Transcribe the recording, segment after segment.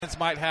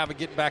might have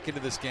getting back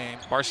into this game.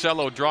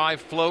 Barcelo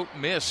drive, float,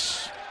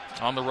 miss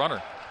on the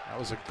runner. That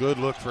was a good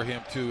look for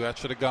him, too. That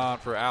should have gone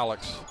for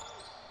Alex.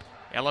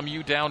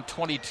 LMU down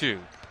 22.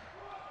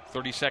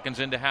 30 seconds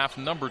into half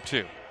number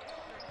 2.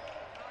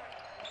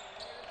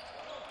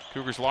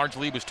 Cougars' large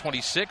lead was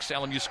 26.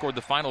 LMU scored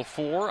the final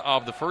 4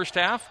 of the first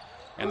half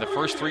and the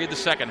first 3 of the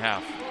second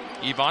half.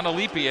 Ivan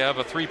Alipiev,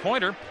 a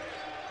three-pointer,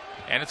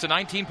 and it's a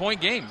 19-point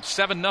game.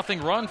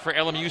 7-0 run for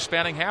LMU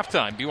spanning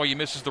halftime. BYU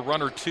misses the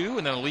runner 2,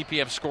 and then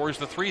Alipiev scores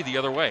the 3 the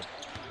other way.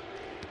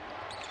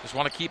 Just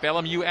want to keep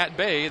LMU at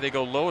bay. They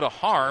go low to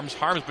Harms.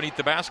 Harms beneath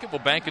the basket will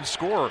bank and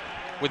score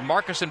with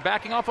Markusen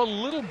backing off a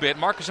little bit.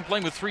 Markusen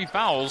playing with 3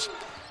 fouls.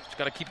 He's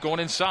got to keep going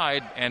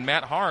inside, and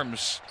Matt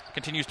Harms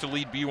continues to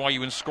lead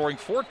BYU in scoring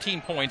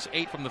 14 points,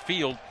 8 from the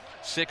field,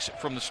 6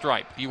 from the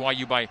stripe.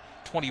 BYU by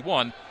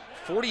 21,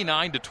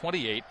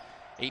 49-28,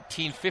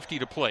 18:50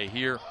 to play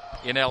here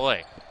in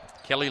L.A.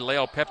 Kelly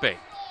Leaupepe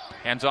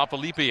hands off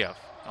Alipiev.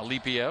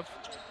 Alipiev,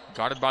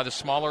 guarded by the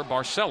smaller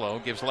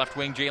Barcelo, gives left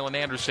wing Jalen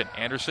Anderson.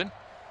 Anderson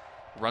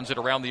runs it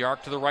around the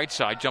arc to the right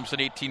side, jumps an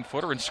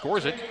 18-footer and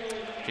scores it.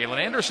 Jalen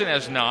Anderson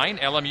has 9.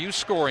 LMU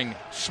scoring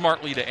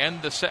smartly to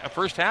end the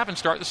first half and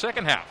start the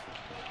second half.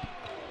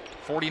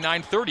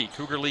 49-30,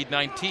 Cougar lead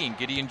 19.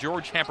 Gideon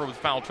George hampered with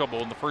foul trouble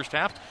in the first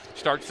half,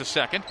 starts the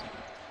second.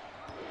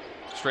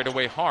 Straight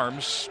away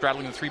Harms,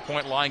 straddling the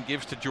three-point line,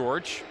 gives to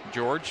George.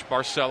 George,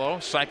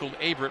 Barcelo, cycled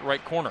Averett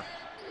right corner.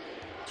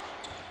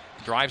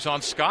 Drives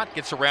on Scott,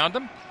 gets around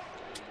him,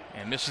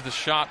 and misses the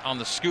shot on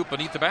the scoop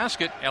beneath the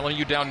basket.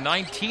 LMU down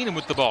 19 and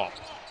with the ball.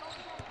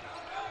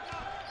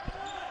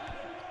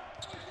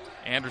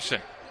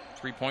 Anderson,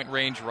 three-point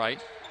range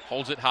right,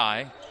 holds it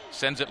high,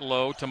 sends it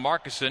low to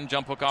Markusen.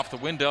 Jump hook off the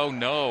window,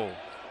 no.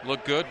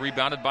 Look good,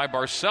 rebounded by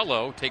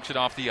Barcelo, takes it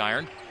off the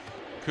iron.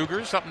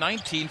 Cougars up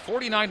 19,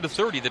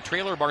 49-30. The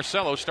trailer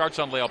Barcelo starts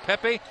on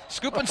Leaupepe.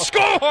 Scoop and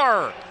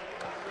score!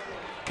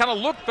 Kind of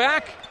looked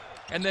back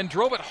and then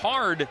drove it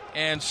hard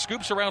and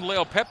scoops around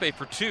Leaupepe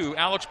for 2.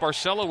 Alex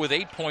Barcelo with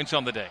 8 points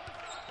on the day.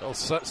 Little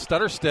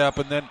stutter step,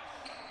 and then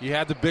he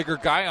had the bigger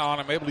guy on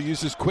him, able to use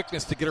his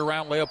quickness to get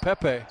around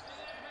Leaupepe.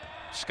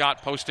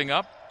 Scott posting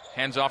up,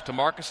 hands off to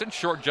Markusen.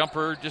 Short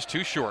jumper, just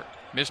too short.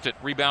 Missed it.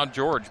 Rebound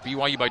George.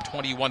 BYU by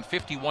 21,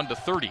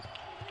 51-30.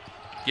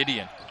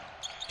 Gideon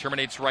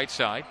terminates right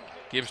side,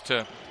 gives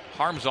to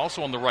Harms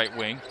also on the right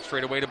wing,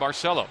 straight away to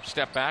Barcelo.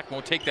 Step back,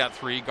 won't take that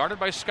 3, guarded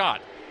by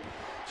Scott.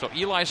 So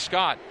Eli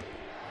Scott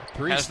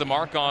has the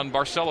mark on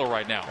Barcelo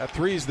right now. That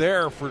 3's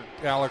there for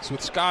Alex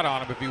with Scott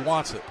on him if he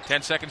wants it.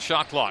 10-second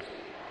shot clock.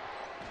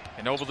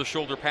 An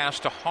over-the-shoulder pass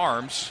to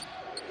Harms.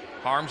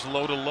 Harms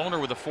low to Lohner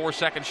with a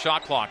 4-second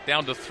shot clock.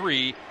 Down to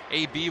 3.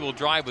 AB will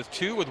drive with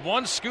 2, with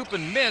 1 scoop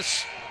and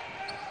miss.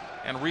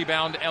 And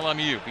rebound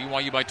LMU.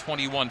 BYU by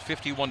 21,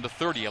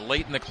 51-30. A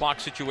late in the clock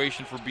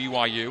situation for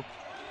BYU.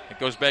 It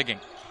goes begging.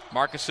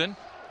 Markusen,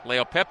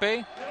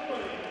 Leaupepe,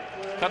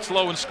 cuts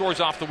low and scores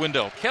off the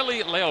window.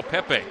 Kelly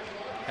Leaupepe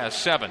has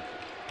 7.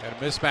 Had a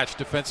mismatch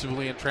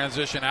defensively in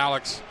transition.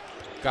 Alex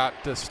got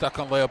stuck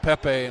on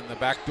Leaupepe, and the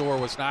back door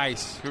was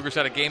nice. Cougars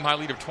had a game-high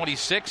lead of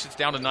 26. It's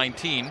down to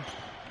 19.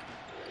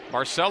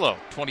 Barcelo,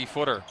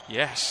 20-footer.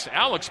 Yes,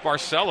 Alex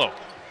Barcelo.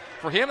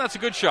 For him, that's a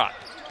good shot.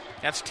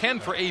 That's 10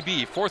 for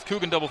AB, 4th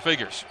Cougar double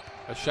figures.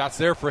 The shot's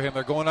there for him.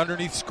 They're going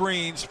underneath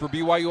screens for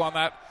BYU on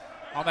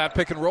that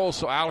pick and roll,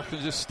 so Alex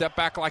can just step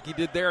back like he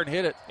did there and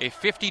hit it. A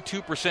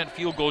 52%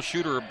 field goal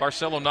shooter.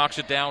 Barcelo knocks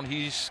it down.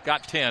 He's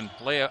got 10.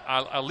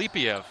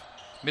 Alipiev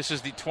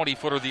misses the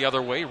 20-footer the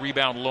other way.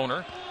 Rebound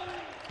Lohner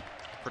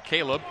for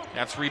Caleb.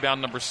 That's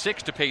rebound number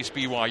 6 to pace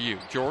BYU.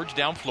 George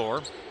down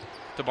floor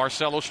to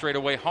Barcelo, straight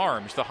away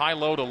Harms. The high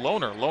low to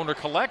Lohner. Lohner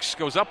collects,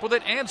 goes up with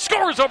it, and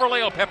scores over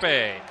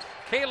Leaupepe.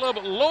 Caleb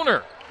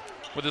Lohner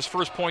with his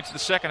first points in the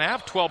second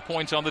half, 12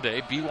 points on the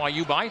day.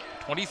 BYU by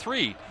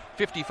 23,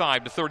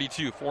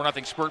 55-32,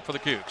 4-0 spurt for the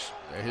Cougs.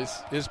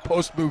 His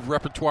post-move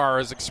repertoire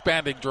is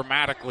expanding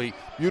dramatically.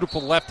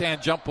 Beautiful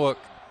left-hand jump hook.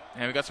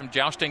 And we got some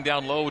jousting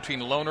down low between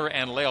Lohner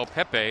and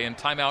Leaupepe, and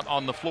timeout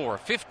on the floor.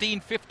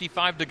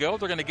 15:55 to go.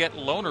 They're going to get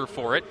Lohner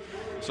for it.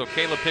 So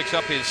Caleb picks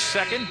up his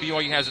second.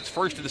 BYU has its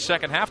first of the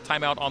second half.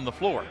 Timeout on the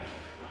floor.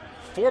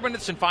 4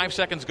 minutes and 5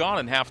 seconds gone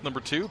in half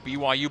number 2.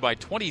 BYU by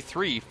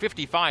 23,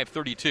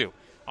 55-32.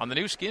 On the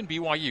new skin,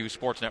 BYU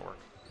Sports Network.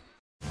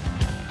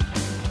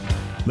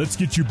 Let's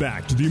get you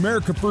back to the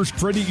America First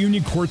Credit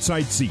Union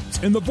courtside seats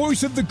and the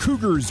voice of the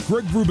Cougars,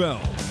 Greg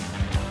Wrubell.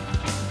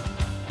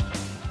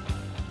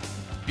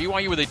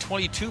 BYU with a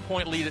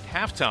 22-point lead at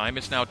halftime.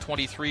 It's now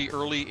 23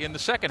 early in the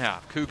second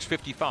half. Cougs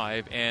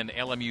 55 and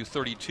LMU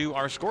 32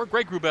 our score.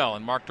 Greg Wrubell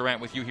and Mark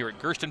Durant with you here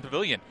at Gersten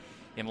Pavilion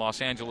in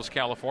Los Angeles,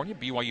 California.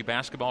 BYU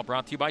basketball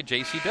brought to you by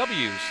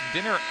JCW's.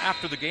 Dinner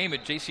after the game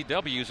at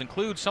JCW's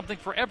includes something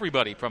for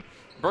everybody, from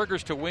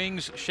burgers to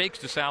wings, shakes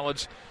to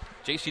salads.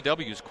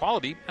 JCW's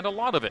quality, and a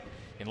lot of it.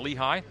 In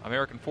Lehigh,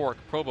 American Fork,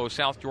 Provo,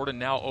 South Jordan,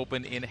 now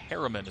open in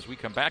Harriman. As we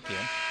come back in,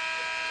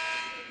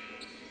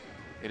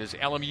 it is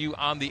LMU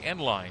on the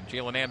end line.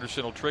 Jalen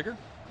Anderson will trigger.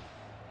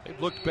 They've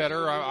looked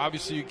better.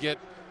 Obviously, you get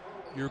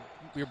your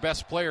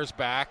best players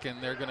back,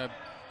 and they're going to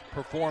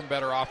performed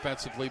better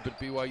offensively, but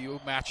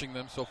BYU matching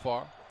them so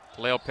far.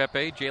 Leo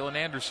Pepe, Jalen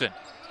Anderson.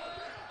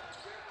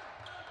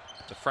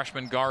 The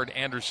freshman guard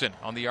Anderson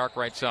on the arc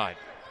right side.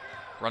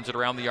 Runs it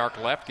around the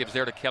arc left, gives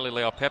there to Kelly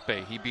Leo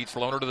Pepe. He beats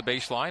Lohner to the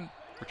baseline.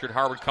 Richard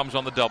Harward comes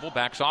on the double,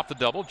 backs off the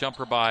double.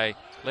 Jumper by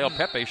Leo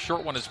Pepe.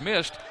 Short one is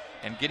missed.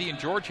 And Gideon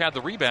George had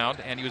the rebound,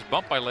 and he was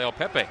bumped by Leo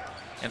Pepe.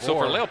 And so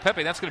for Leo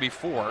Pepe, that's going to be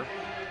 4.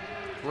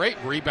 Great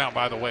rebound,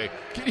 by the way.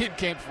 Gideon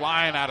came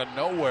flying out of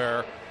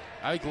nowhere.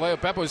 I think Leo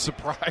Pepe was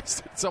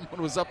surprised that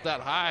someone was up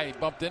that high. He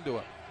bumped into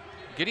him.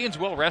 Gideon's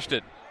well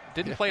rested.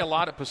 Didn't play a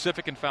lot at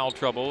Pacific in foul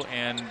trouble,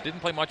 and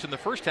didn't play much in the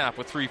first half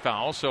with 3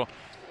 fouls. So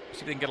see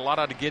if they can get a lot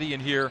out of Gideon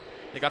here.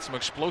 They got some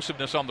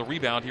explosiveness on the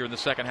rebound here in the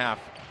second half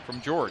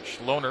from George.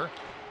 Lohner,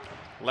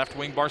 left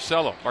wing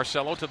Barcelo.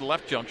 Barcelo to the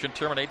left junction,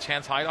 terminates,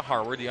 hands high to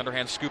Harward. The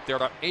underhand scoop there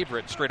to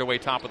Averett, straight away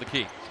top of the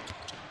key.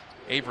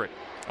 Averett.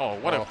 Oh,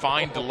 what a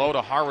fine Delow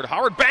to Harward.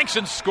 Harward banks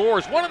and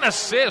scores. What an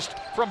assist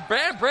from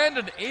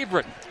Brandon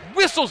Averett.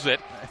 Whistles it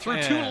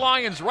through 2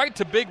 Lions right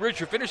to Big Rich,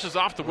 who finishes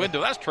off the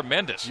window. That's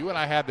tremendous. You and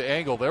I had the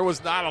angle. There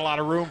was not a lot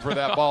of room for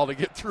that ball to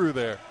get through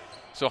there.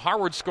 So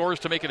Harward scores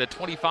to make it a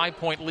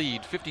 25-point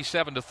lead,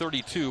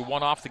 57-32.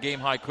 One off the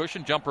game-high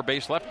cushion. Jumper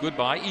base left.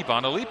 Goodbye,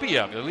 Ivan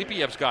Alipiev.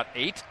 Alipiev's got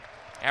 8,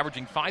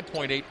 averaging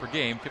 5.8 per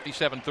game,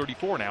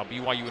 57-34 now.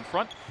 BYU in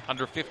front,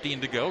 under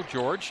 15 to go.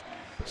 George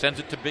sends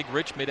it to Big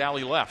Rich,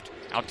 mid-alley left.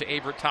 Out to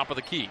Averett, top of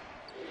the key.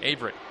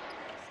 Averett.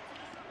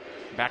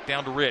 Back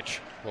down to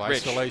Rich.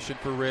 Isolation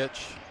for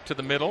Rich. To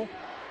the middle.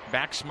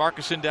 Backs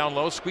Marcuson down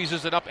low,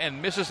 squeezes it up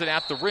and misses it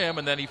at the rim,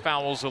 and then he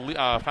fouls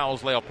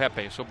Leo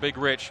Pepe. So Big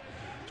Rich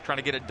is trying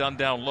to get it done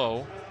down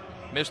low.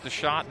 Missed the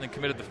shot and then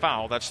committed the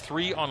foul. That's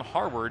 3 on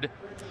Harward,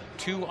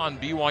 2 on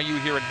BYU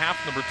here in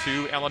half number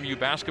 2. LMU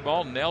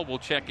basketball. Nell will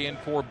check in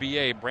for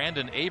BA.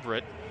 Brandon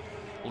Averett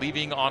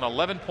leaving on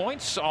 11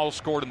 points, all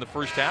scored in the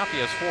first half. He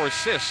has 4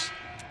 assists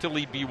to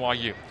lead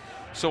BYU.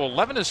 So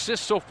 11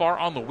 assists so far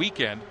on the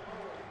weekend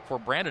for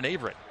Brandon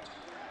Averett.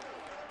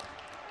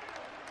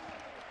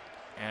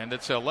 And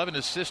it's 11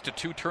 assists to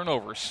 2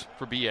 turnovers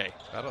for BA.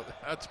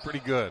 That's pretty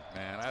good,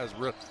 man. That is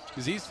real,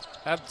 because he's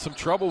had some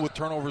trouble with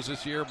turnovers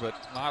this year, but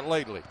not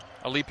lately.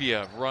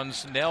 Alipiev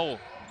runs Nell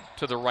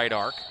to the right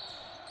arc,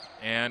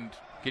 and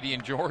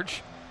Gideon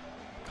George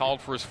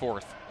called for his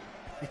 4th,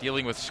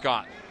 dealing with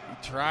Scott.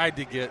 He tried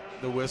to get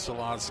the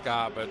whistle on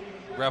Scott, but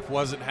ref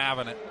wasn't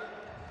having it.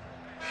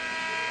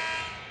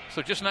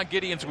 So just not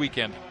Gideon's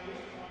weekend.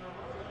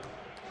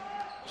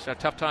 Just had a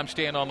tough time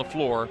staying on the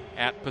floor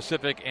at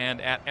Pacific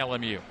and at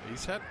LMU.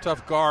 He's had a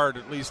tough guard,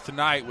 at least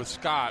tonight, with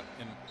Scott,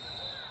 and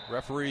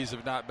referees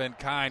have not been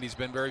kind. He's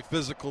been very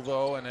physical,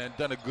 though, and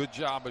done a good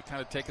job of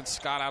kind of taking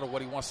Scott out of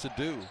what he wants to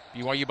do.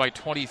 BYU by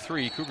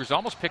 23. Cougars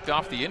almost picked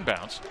off the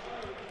inbounds.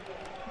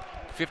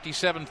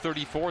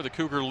 57-34, the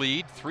Cougar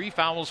lead. 3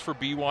 fouls for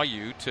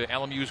BYU to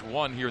LMU's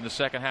 1 here in the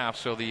second half.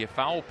 So the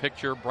foul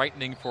picture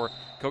brightening for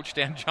Coach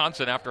Stan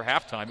Johnson after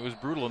halftime. It was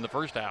brutal in the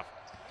first half.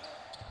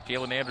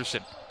 Jalen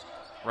Anderson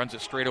runs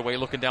it straight away,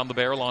 looking down the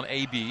barrel on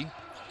AB.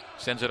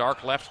 Sends it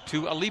arc left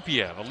to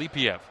Alipiev.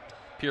 Alipiev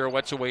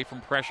pirouettes away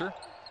from pressure.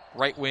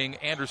 Right wing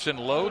Anderson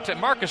low to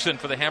Marcuson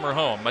for the hammer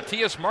home.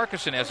 Matthias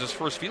Marcuson has his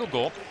first field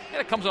goal,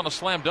 and it comes on a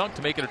slam dunk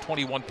to make it a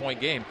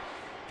 21-point game.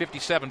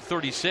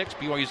 57-36.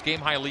 BYU's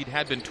game-high lead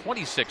had been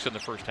 26 in the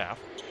first half.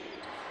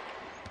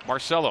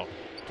 Barcelo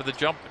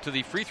to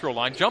the free throw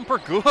line. Jumper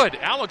good.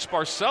 Alex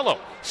Barcelo.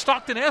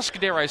 Stockton-esque,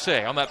 dare I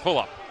say, on that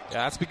pull-up.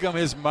 Yeah, that's become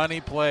his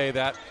money play.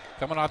 That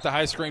coming off the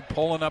high screen,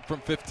 pulling up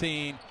from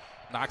 15,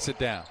 knocks it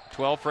down.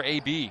 12 for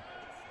AB.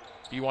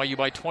 BYU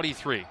by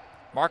 23.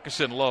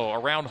 Marcuson low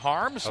around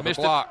Harms.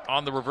 Missed it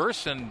on the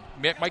reverse, and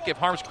might give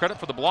Harms credit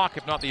for the block,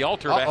 if not the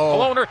alter.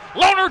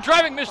 Lohner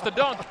driving, missed the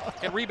dunk.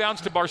 It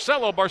rebounds to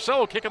Barcelo.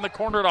 Barcelo kicking the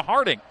corner to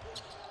Harding.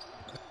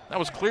 That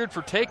was cleared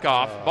for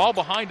takeoff. Ball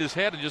behind his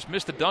head and just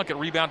missed the dunk. It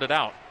rebounded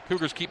out.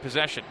 Cougars keep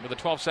possession with a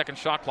 12-second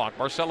shot clock.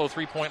 Barcelo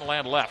 3-point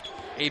land left.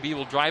 AB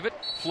will drive it,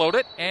 float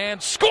it,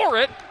 and score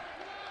it.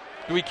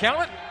 Do we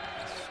count it?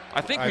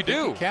 I think we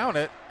do. We count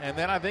it, and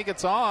then I think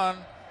it's on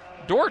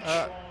Dortch.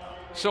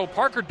 So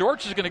Parker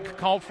Dortch is going to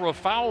call for a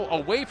foul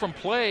away from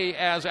play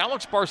as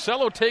Alex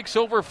Barcelo takes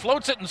over,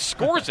 floats it, and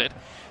scores it.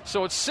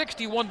 So it's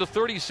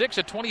 61-36,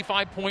 a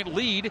 25-point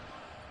lead.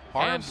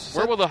 And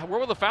where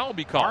will the foul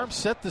be called? Harms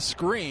set the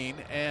screen,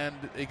 and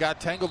it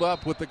got tangled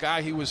up with the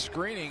guy he was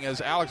screening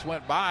as Alex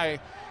went by.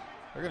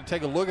 They're going to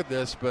take a look at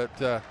this,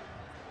 but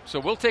so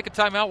we'll take a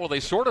timeout while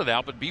they sort it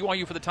out. But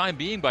BYU for the time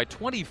being by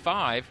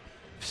 25.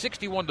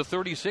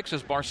 61-36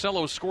 as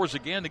Barcelo scores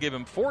again to give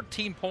him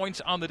 14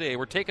 points on the day.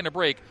 We're taking a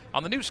break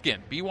on the new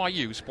skin,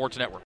 BYU Sports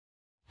Network.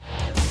 All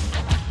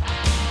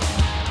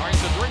right,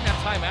 so during that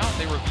timeout,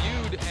 they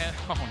reviewed, and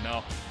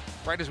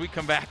right as we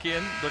come back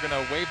in, they're going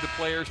to wave the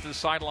players to the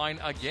sideline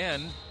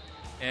again.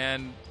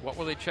 And what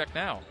will they check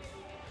now?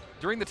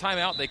 During the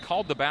timeout, they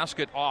called the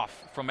basket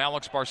off from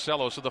Alex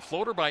Barcelo. So the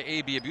floater by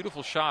AB, a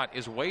beautiful shot,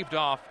 is waved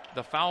off.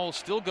 The foul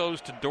still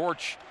goes to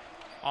Dortch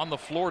on the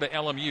floor to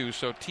LMU.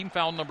 So team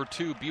foul number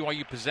 2,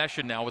 BYU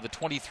possession now with a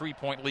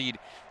 23-point lead,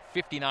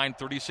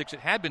 59-36. It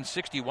had been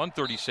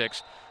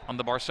 61-36 on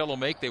the Barcelo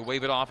make. They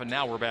wave it off, and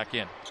now we're back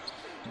in.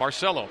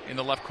 Barcelo in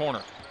the left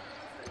corner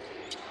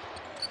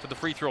to the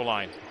free throw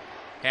line.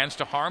 Hands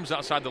to Harms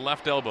outside the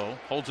left elbow.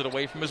 Holds it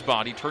away from his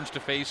body. Turns to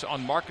face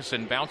on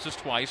Markison. Bounces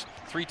twice,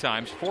 3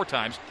 times, 4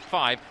 times,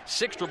 5,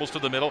 6 dribbles to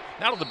the middle.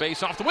 Now to the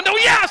base, off the window.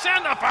 Yes,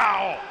 and the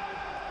foul!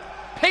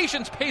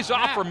 Patience pays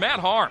off for Matt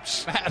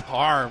Harms. Matt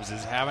Harms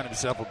is having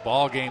himself a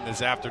ball game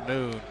this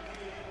afternoon.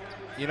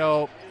 You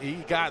know, he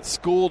got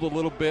schooled a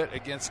little bit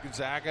against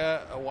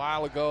Gonzaga a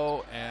while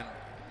ago, and,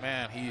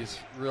 man, he is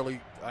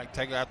really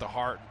taken that to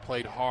heart and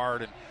played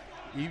hard. And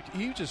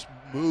he just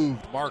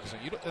moved Markison.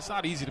 It's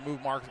not easy to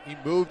move Markison. He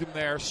moved him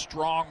there.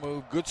 Strong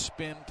move. Good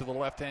spin to the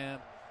left hand.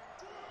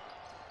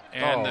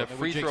 And the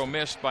free throw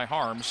missed by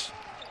Harms.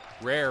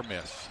 Rare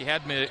miss. He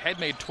had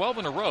made 12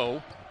 in a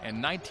row and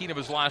 19 of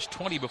his last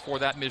 20 before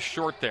that missed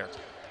short there.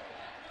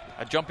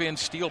 A jump-in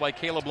steal by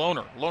Caleb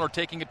Lohner. Lohner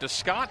taking it to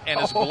Scott and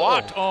is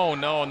blocked. Oh,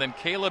 no. And then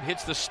Caleb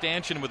hits the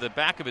stanchion with the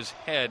back of his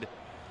head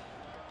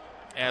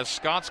as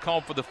Scott's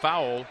called for the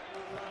foul,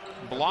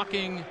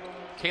 blocking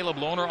Caleb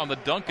Lohner on the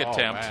dunk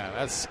attempt. Man,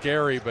 that's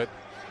scary, but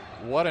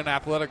what an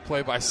athletic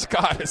play by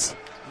Scott as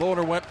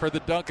Lohner went for the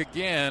dunk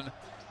again.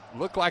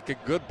 Looked like a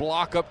good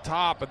block up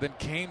top, and then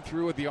came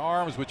through with the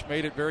arms, which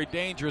made it very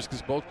dangerous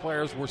because both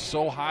players were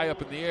so high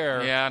up in the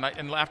air. Yeah,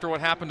 and after what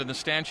happened in the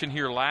stanchion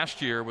here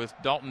last year with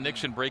Dalton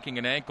Nixon breaking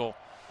an ankle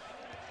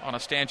on a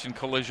stanchion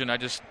collision, I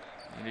just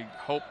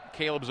hope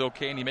Caleb's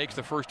okay, and he makes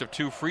the first of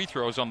 2 free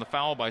throws on the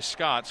foul by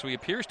Scott, so he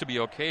appears to be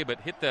okay,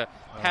 but hit the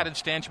padded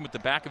stanchion with the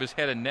back of his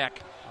head and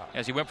neck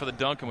as he went for the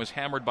dunk and was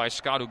hammered by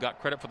Scott, who got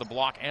credit for the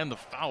block and the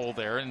foul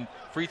there, and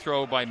free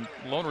throw by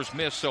Lohner's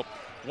miss. So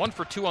 1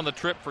 for 2 on the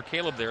trip for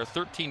Caleb there,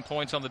 13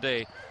 points on the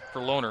day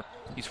for Lohner.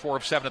 He's 4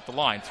 of 7 at the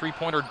line.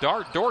 3-pointer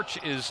Dortch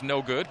is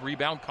no good.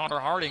 Rebound Connor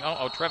Harding.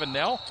 Trevin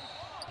Nell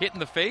hit in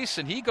the face,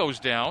 and he goes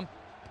down.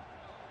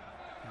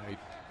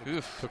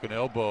 Took an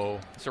elbow.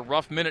 It's a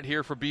rough minute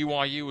here for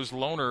BYU as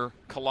Lohner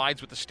collides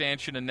with the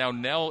stanchion, and now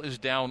Nell is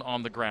down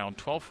on the ground.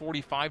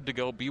 12:45 to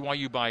go.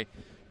 BYU by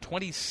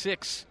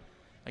 26.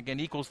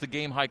 Again, equals the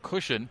game-high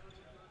cushion.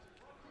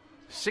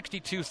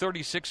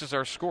 62-36 is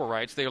our score,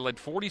 right? So they led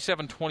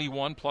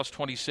 47-21 plus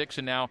 26,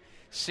 and now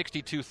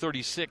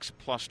 62-36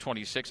 plus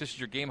 26. This is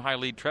your game-high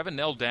lead. Trevin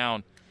Nell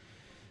down,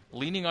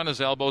 leaning on his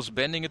elbows,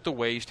 bending at the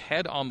waist,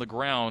 head on the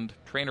ground.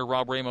 Trainer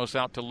Rob Ramos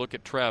out to look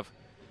at Trev.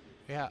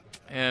 Yeah,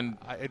 and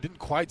I didn't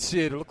quite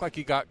see it. It looked like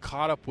he got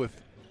caught up with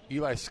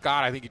Eli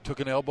Scott. I think he took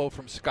an elbow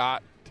from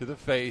Scott to the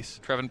face.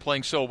 Trevin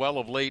playing so well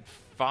of late,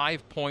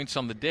 5 points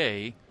on the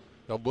day.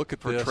 They'll look at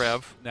for this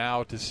Trev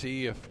now to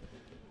see if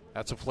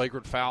that's a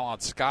flagrant foul on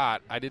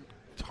Scott.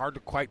 It's hard to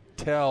quite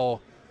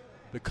tell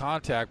the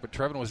contact, but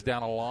Trevin was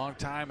down a long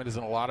time and is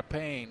in a lot of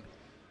pain.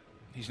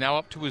 He's now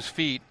up to his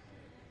feet,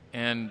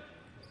 and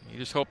you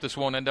just hope this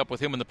won't end up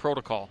with him in the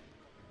protocol.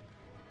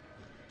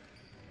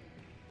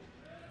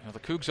 Now, the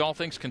Cougs, all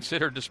things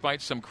considered,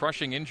 despite some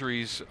crushing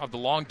injuries of the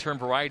long-term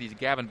variety to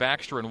Gavin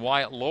Baxter and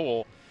Wyatt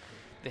Lowell,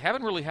 they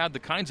haven't really had the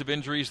kinds of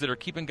injuries that are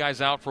keeping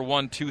guys out for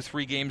 1, 2,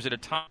 3 games at a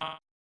time.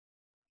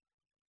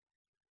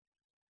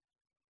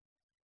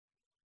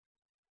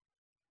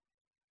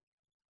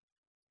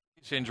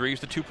 These injuries,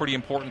 the 2 pretty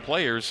important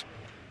players,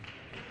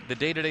 the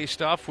day-to-day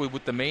stuff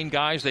with the main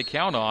guys they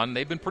count on,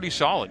 they've been pretty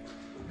solid.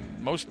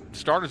 Most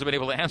starters have been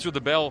able to answer the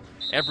bell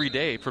every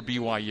day for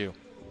BYU.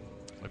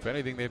 If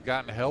anything, they've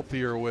gotten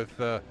healthier with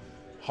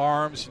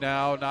Harms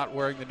now not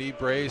wearing the knee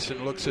brace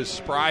and looks as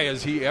spry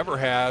as he ever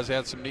has.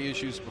 Had some knee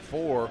issues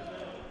before.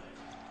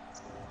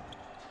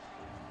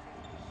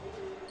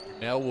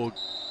 Nell will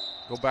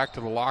go back to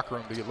the locker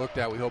room to get looked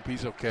at. We hope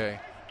he's okay.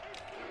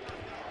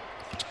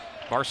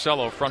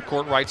 Barcelo, front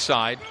court right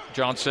side.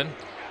 Johnson,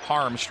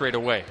 Harms straight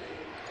away.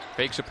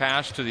 Fakes a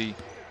pass to the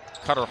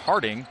cutter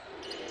Harding.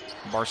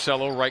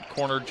 Barcelo, right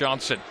corner,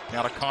 Johnson.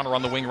 Now to Connor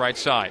on the wing right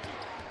side.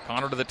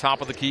 Connor to the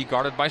top of the key,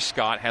 guarded by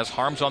Scott. Has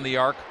Harms on the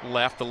arc,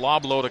 left. The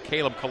lob low to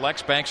Caleb,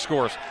 collects, Banks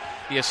scores.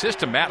 The assist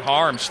to Matt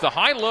Harms. The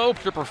high-low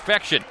to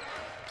perfection.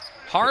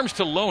 Harms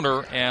to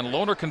Lohner, and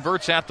Lohner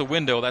converts at the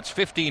window. That's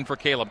 15 for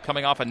Caleb,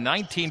 coming off a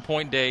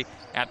 19-point day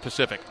at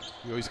Pacific.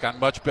 He's gotten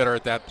much better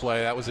at that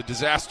play. That was a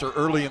disaster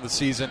early in the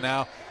season.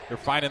 Now they're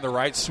finding the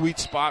right sweet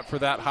spot for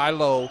that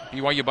high-low.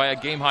 BYU by a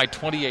game-high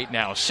 28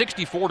 now,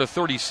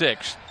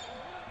 64-36.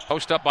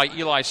 Post up by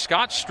Eli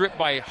Scott, stripped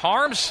by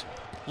Harms.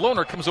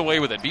 Lohner comes away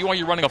with it.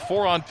 BYU running a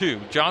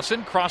 4-on-2.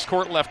 Johnson,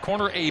 cross-court left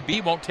corner.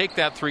 AB won't take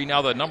that 3.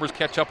 Now the numbers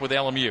catch up with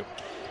LMU.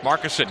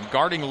 Markison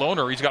guarding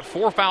Lohner. He's got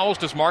 4 fouls,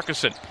 does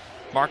Markison.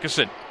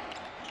 Markison,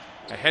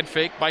 a head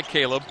fake by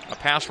Caleb. A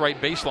pass right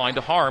baseline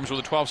to Harms with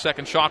a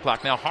 12-second shot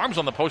clock. Now Harms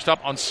on the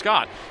post-up on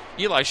Scott.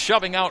 Eli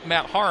shoving out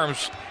Matt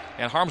Harms.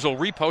 And Harms will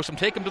repost him,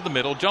 take him to the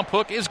middle. Jump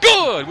hook is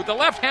good with the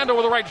left hand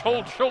over the right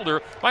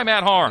shoulder by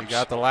Matt Harms. He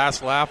got the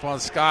last laugh on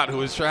Scott, who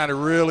was trying to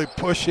really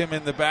push him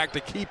in the back to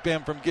keep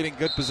him from getting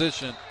good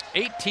position.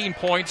 18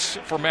 points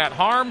for Matt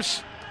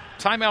Harms,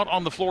 Timeout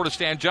on the floor to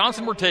Stan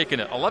Johnson. We're taking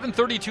it.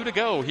 11:32 to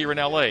go here in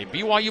L.A.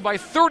 BYU by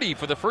 30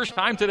 for the first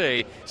time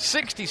today,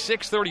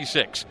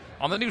 66-36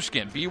 on the new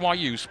skin,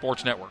 BYU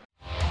Sports Network.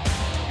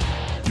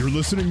 You're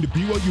listening to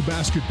BYU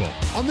Basketball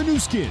on the new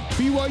skin,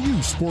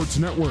 BYU Sports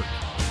Network.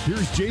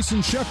 Here's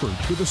Jason Shepard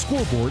with a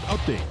scoreboard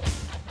update.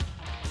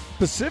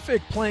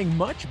 Pacific playing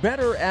much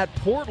better at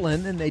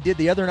Portland than they did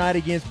the other night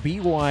against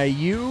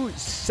BYU.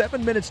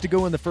 7 minutes to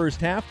go in the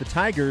first half. The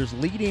Tigers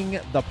leading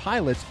the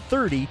Pilots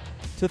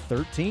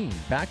 30-13.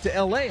 Back to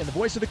L.A. and the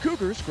voice of the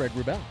Cougars, Greg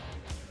Wrubell.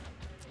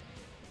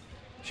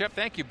 Shep,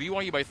 thank you.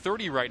 BYU by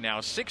 30 right now,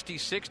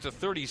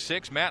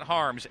 66-36. Matt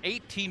Haarms,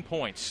 18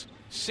 points,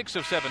 6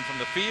 of 7 from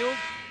the field,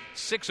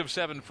 6 of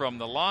 7 from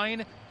the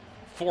line,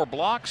 4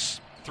 blocks,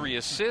 3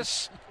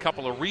 assists,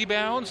 couple of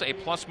rebounds, a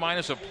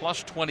plus-minus of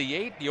plus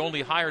 28. The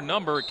only higher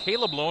number,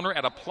 Caleb Lohner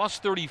at a plus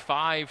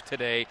 35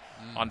 today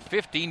on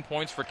 15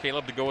 points for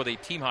Caleb to go with a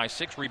team-high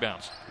 6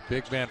 rebounds.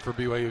 Big man for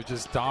BYU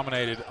just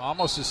dominated.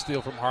 Almost a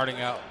steal from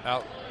Harding out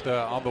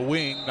on the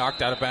wing,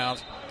 knocked out of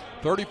bounds.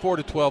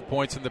 34-12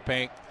 points in the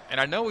paint. And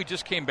I know we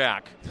just came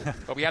back,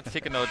 but we have to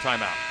take another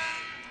timeout.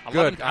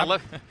 Good.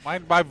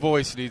 My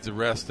voice needs a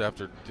rest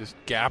after just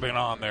gabbing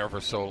on there for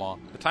so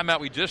long. The timeout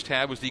we just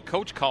had was the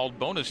coach-called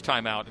bonus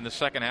timeout in the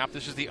second half.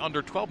 This is the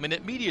under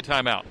 12-minute media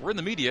timeout. We're in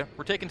the media.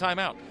 We're taking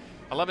timeout.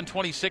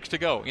 11:26 to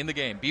go in the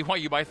game.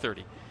 BYU by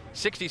 30.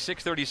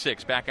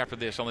 66-36. Back after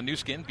this on the new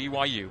skin,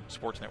 BYU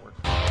Sports Network.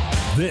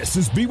 This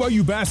is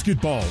BYU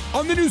Basketball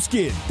on the new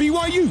skin,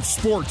 BYU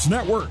Sports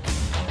Network.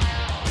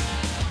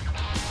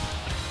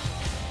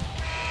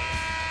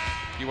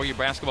 BYU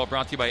Basketball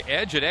brought to you by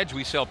Edge. At Edge,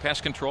 we sell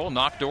pest control,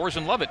 knock doors,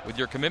 and love it. With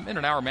your commitment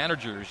and our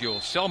managers, you'll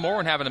sell more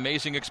and have an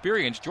amazing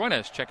experience. Join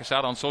us. Check us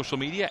out on social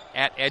media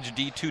at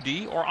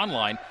EdgeD2D or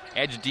online,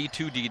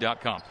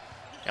 edged2d.com.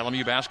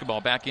 LMU Basketball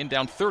back in,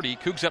 down 30.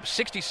 Cougs up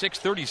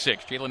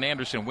 66-36. Jalen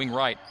Anderson, wing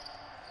right.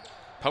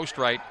 Post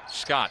right,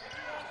 Scott.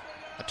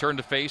 A turn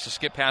to face, a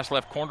skip pass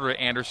left corner to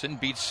Anderson.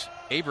 Beats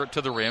Averett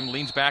to the rim,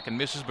 leans back and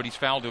misses, but he's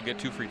fouled. He'll get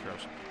 2 free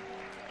throws.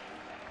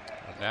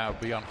 Now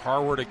it'll be on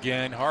Harward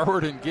again.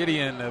 Harward and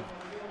Gideon have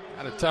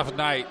had a tough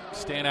night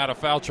staying out of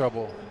foul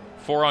trouble.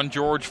 4 on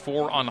George,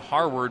 4 on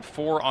Harward,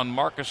 4 on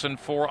Marcuson,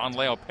 4 on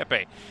Leo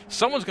Pepe.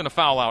 Someone's going to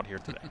foul out here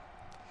today.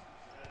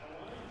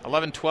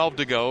 11-12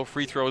 to go.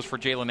 Free throws for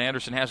Jalen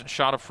Anderson. Hasn't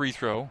shot a free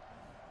throw.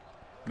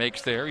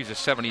 Makes there. He's a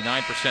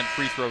 79%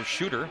 free throw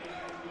shooter.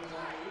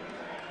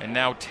 And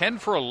now 10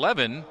 for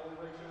 11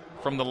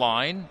 from the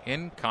line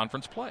in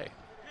conference play.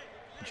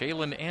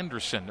 Jalen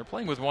Anderson. They're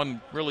playing with one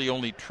really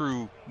only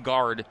true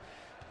guard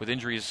with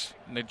injuries.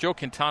 The Joe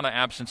Quintana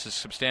absence is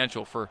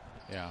substantial for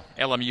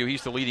LMU.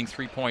 He's the leading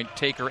three-point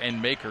taker and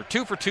maker.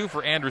 2 for 2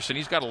 for Anderson.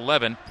 He's got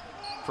 11.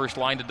 First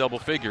line to double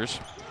figures.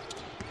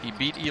 He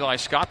beat Eli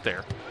Scott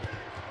there.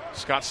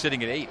 Scott's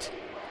sitting at 8.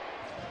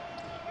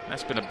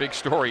 That's been a big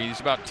story.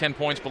 He's about 10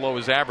 points below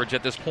his average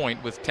at this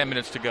point with 10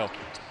 minutes to go.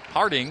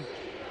 Harding,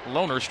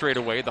 Lohner straight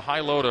away. The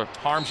high-low to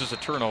Haarms is a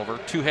turnover.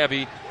 Too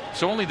heavy.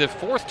 So only the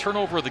 4th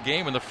turnover of the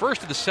game and the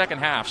first of the second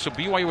half. So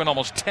BYU went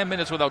almost 10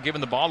 minutes without giving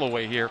the ball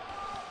away here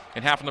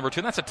in half number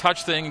 2. And that's a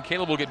touch thing, and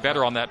Caleb will get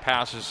better on that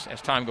pass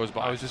as time goes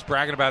by. I was just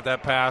bragging about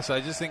that pass.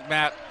 I just think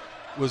Matt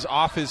was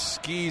off his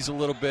skis a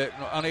little bit,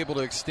 unable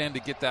to extend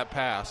to get that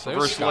pass.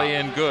 Reverse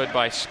lay-in good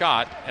by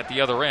Scott at the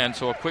other end.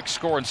 So a quick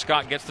score, and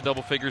Scott gets the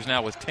double figures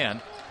now with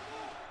 10.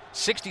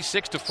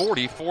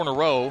 66-40, 4 in a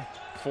row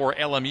for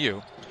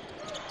LMU.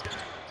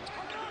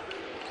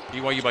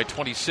 BYU by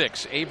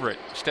 26. Averett,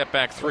 step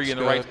back 3 in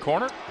the right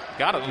corner.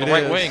 Got it on the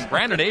right wing.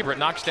 Brandon Averett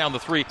knocks down the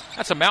 3.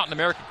 That's a Mountain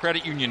American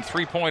Credit Union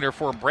three-pointer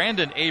for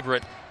Brandon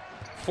Averett.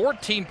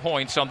 14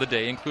 points on the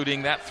day,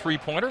 including that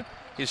three-pointer.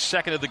 His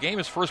second of the game,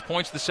 his first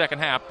points of the second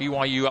half.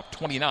 BYU up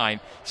 29,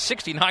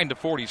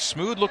 69-40.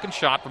 Smooth-looking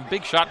shot from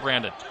Big Shot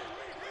Brandon.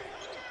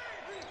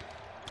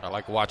 I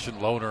like watching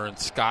Lohner and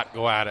Scott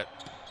go at it.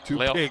 Two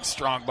big,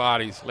 strong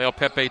bodies. Leo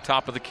Pepe,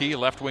 top of the key,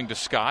 left wing to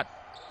Scott.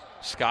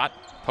 Scott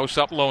posts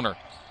up Lohner.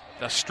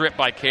 The strip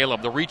by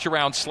Caleb. The reach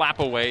around, slap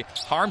away.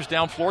 Haarms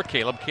down floor,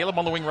 Caleb. Caleb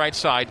on the wing right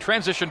side.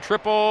 Transition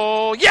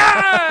triple.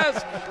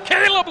 Yes!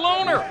 Caleb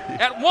Lohner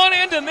at one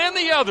end and then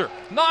the other.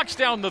 Knocks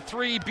down the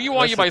 3.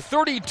 BYU by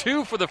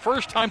 32 for the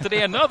first time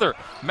today. Another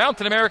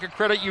Mountain America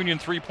Credit Union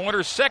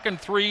three-pointer. Second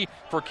 3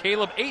 for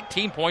Caleb.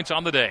 18 points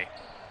on the day.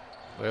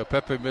 Leo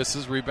Pepe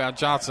misses. Rebound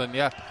Johnson.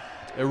 Yeah.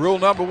 And rule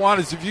number 1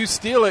 is if you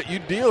steal it, you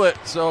deal it.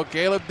 So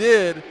Caleb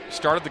did.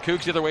 Started the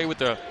Cougs the other way with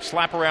the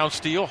slap around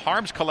steal.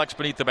 Haarms collects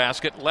beneath the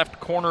basket. Left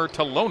corner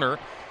to Lohner.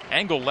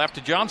 Angle left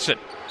to Johnson.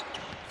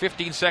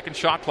 15-second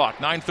shot clock.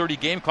 9:30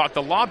 game clock.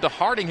 The lob to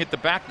Harding hit the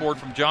backboard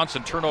from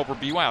Johnson. Turnover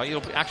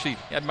BYU.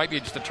 It might be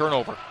just a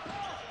turnover.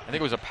 I think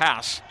it was a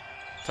pass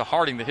to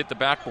Harding that hit the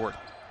backboard.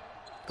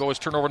 Go as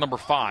turnover number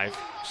 5.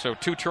 So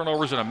 2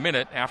 turnovers in a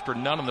minute after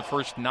none in the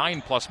first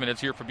 9+ minutes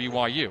here for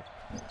BYU.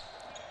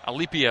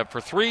 Alipiev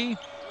for 3.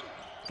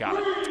 Got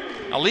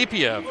it.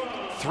 Alipiev,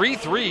 3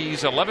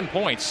 threes, 11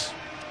 points.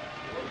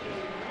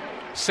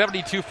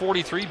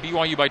 72-43,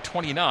 BYU by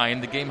 29.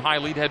 The game high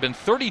lead had been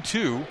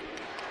 32,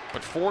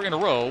 but 4 in a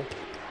row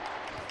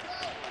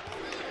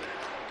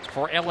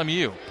for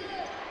LMU.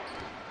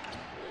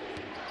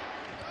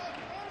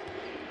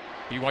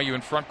 BYU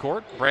in front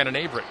court. Brandon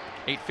Averett,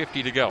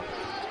 8:50 to go.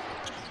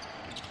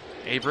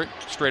 Averett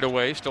straight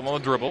away, still on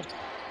the dribble.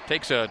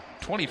 Takes a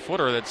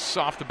 20-footer that's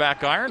off the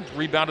back iron.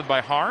 Rebounded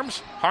by Harms.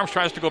 Harms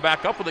tries to go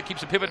back up with it,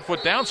 keeps a pivot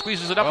foot down,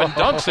 squeezes it up and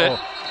dunks it.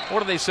 What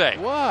do they say?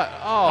 What?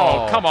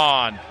 Oh, come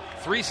on.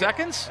 3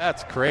 seconds?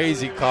 That's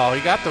crazy call.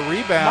 He got the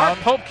rebound. Mark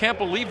Pope can't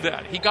believe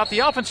that. He got the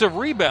offensive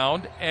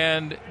rebound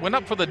and went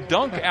up for the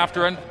dunk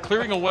after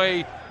clearing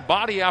away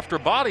body after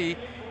body,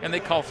 and they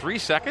call 3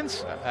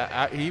 seconds?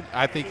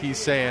 I think he's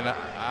saying,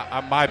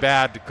 my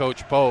bad to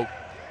Coach Pope,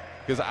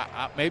 because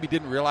I maybe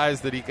didn't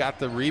realize that he got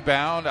the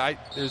rebound.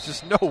 There's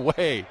just no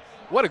way.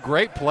 What a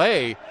great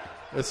play,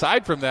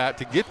 aside from that,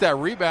 to get that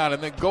rebound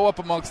and then go up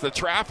amongst the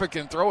traffic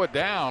and throw it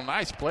down.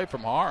 Nice play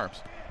from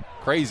Harms.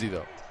 Crazy,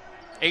 though.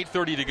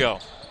 8:30 to go.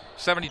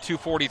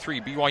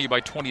 72-43, BYU by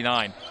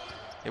 29.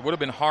 It would have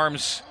been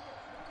Harms'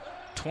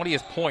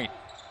 20th point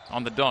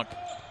on the dunk.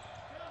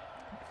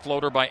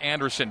 Floater by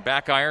Anderson.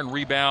 Back iron,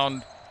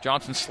 rebound.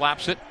 Johnson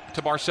slaps it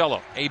to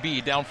Barcelo.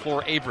 AB down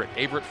floor, Averett.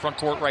 Averett front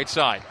court right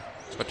side.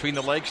 Between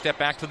the legs, step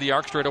back to the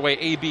arc straight away.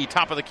 AB,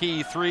 top of the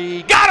key,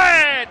 3. Got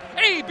it!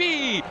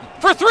 AB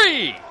for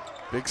 3!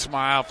 Big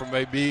smile from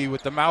AB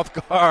with the mouth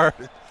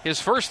guard. His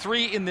first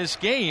 3 in this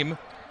game.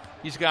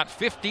 He's got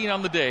 15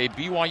 on the day.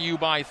 BYU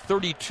by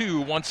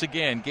 32 once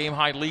again.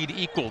 Game-high lead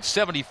equaled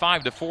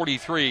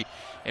 75-43.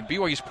 And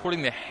BYU's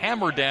putting the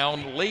hammer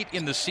down late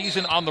in the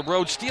season on the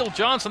road. Steele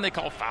Johnson, they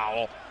call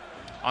foul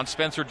on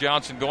Spencer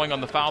Johnson, going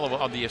on the foul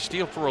of the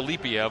steal for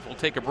Alipiev. We'll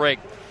take a break.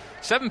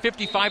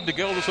 7:55 to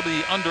go. This will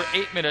be the under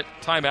 8-minute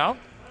timeout.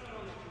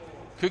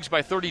 Cougs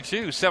by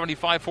 32,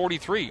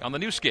 75-43 on the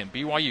new skin,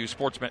 BYU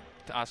Sports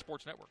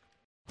Network.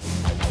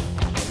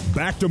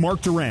 Back to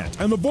Mark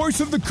Durrant and the voice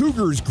of the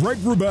Cougars, Greg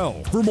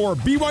Wrubell, for more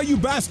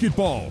BYU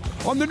basketball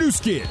on the new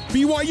skin,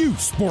 BYU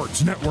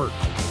Sports Network.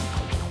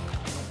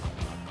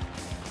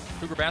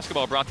 Cougar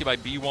basketball brought to you by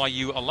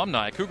BYU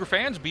Alumni. Cougar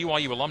fans,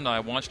 BYU Alumni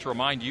wants to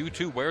remind you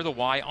to wear the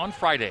Y on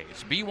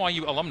Fridays.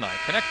 BYU Alumni,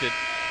 connected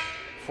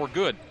for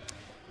good.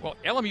 Well,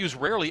 LMU's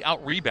rarely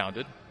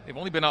out-rebounded. They've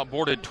only been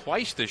outboarded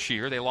twice this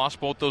year. They lost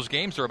both those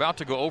games. They're about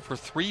to go 0 for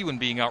 3 when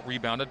being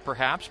out-rebounded,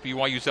 perhaps.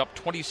 BYU's up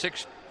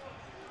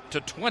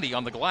 26-20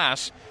 on the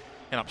glass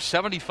and up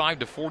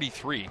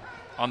 75-43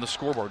 on the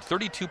scoreboard.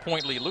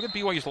 32-point lead. Look at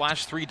BYU's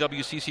last 3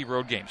 WCC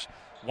road games.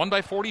 1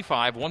 by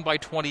 45, 1 by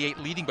 28,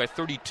 leading by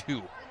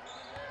 32.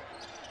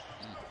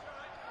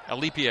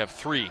 Alipiev,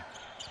 3.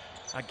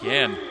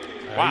 Again.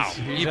 Wow.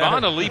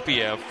 Ivan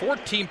Alipiev,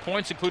 14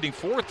 points, including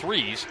 4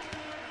 threes.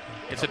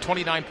 It's a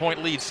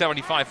 29-point lead,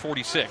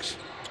 75-46.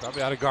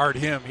 Probably ought to guard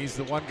him. He's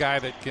the one guy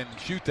that can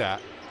shoot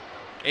that.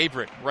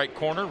 Averett, right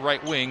corner,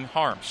 right wing,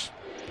 Harms.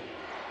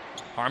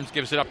 Harms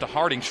gives it up to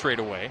Harding straight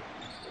away.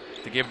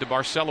 To give to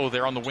Barcelo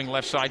there on the wing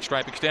left side,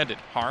 stripe extended.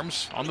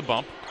 Harms on the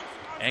bump.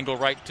 Angle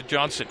right to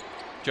Johnson.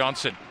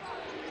 Johnson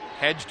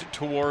hedged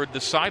toward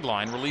the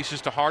sideline. Releases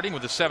to Harding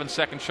with a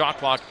 7-second shot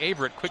clock.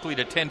 Averett quickly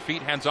to 10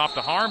 feet. Hands off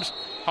to Harms.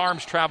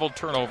 Harms traveled,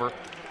 turnover.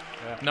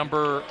 Yeah.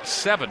 Number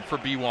 7 for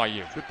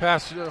BYU. Good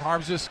pass.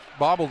 Harms just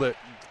bobbled it.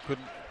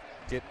 Couldn't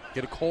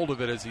get a hold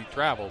of it as he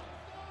traveled.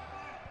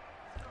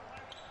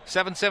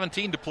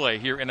 7:17 to play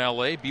here in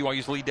L.A.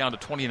 BYU's lead down to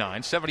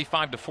 29,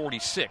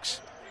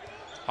 75-46.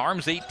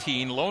 Harms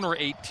 18, Lohner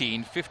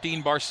 18,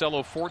 15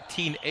 Barcelo,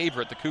 14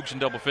 Averett. The Cougs in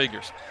double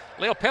figures.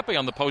 Leo Pepe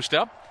on the post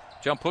up.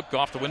 Jump hook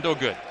off the window,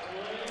 good.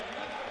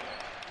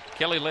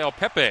 Kelly Leo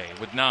Pepe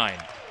with 9.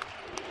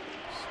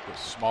 A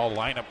small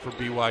lineup for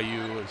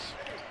BYU is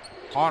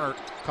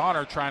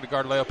Connor trying to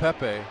guard Leo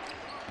Pepe.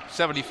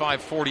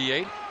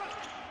 75-48.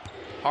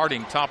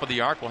 Harding, top of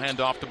the arc, will hand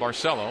off to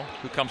Barcelo,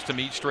 who comes to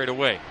meet straight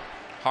away.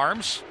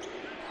 Harms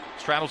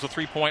straddles the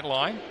three-point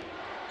line.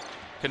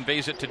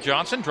 Conveys it to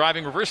Johnson.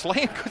 Driving reverse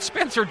lane. Good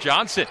Spencer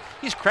Johnson.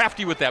 He's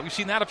crafty with that. We've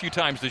seen that a few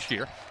times this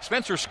year.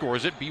 Spencer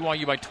scores it.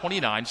 BYU by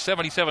 29,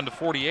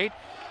 77-48.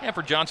 And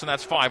for Johnson,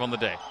 that's 5 on the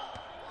day.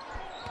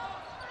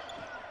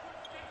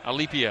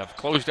 Alipiev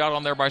closed out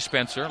on there by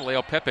Spencer.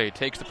 Leo Pepe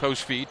takes the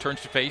post feed,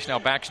 turns to face, now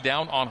backs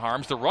down on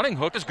Harms. The running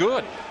hook is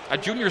good. A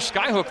junior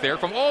skyhook there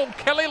from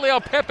Kelly Leo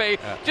Pepe.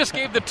 Just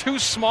gave the too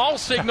small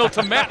signal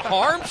to Matt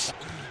Harms.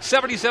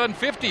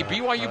 77-50,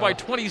 BYU by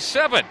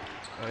 27.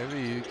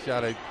 Maybe you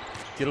got to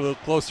get a little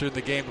closer in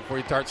the game before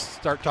you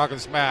start talking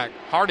smack.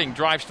 Harding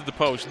drives to the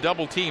post,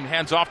 double team,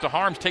 hands off to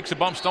Harms, takes a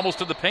bump, stumbles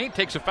to the paint,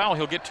 takes a foul.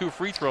 He'll get 2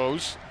 free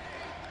throws.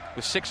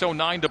 With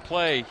 6:09 to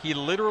play, he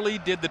literally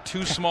did the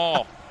too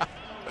small.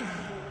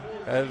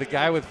 The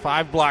guy with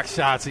 5 block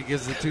shots he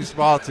gives the too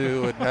small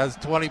to and has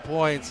 20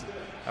 points.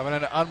 Having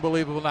an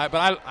unbelievable night.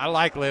 But I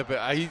like Lip.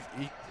 I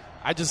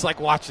just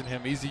like watching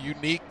him. He's a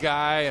unique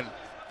guy and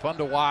fun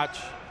to watch.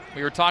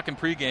 We were talking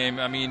pregame.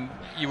 I mean,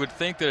 you would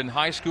think that in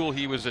high school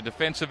he was a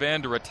defensive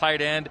end or a tight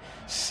end.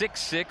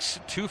 6'6",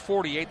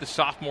 248, the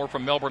sophomore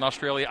from Melbourne,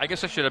 Australia. I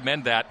guess I should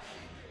amend that.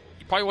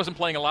 He probably wasn't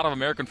playing a lot of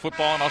American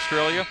football in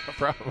Australia,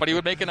 but he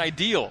would make an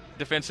ideal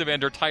defensive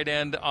end or tight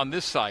end on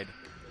this side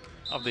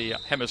of the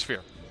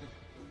hemisphere.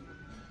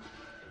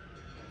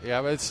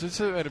 Yeah, but it's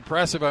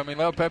impressive. I mean,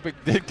 Leaupepe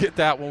did get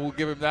that one. We'll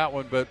give him that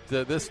one. But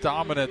this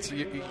dominance,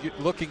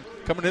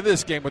 coming into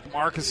this game with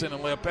Marcuson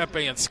and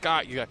Leaupepe and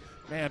Scott, you got,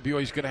 man,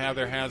 BYU's going to have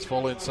their hands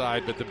full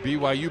inside. But the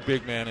BYU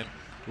big men and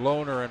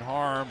Lohner and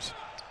Harms,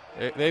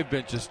 they've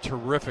been just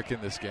terrific in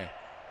this game.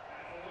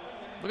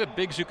 Look at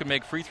bigs who can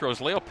make free throws.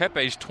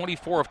 Leaupepe's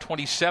 24 of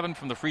 27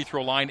 from the free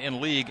throw line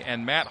in league,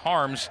 and Matt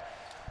Harms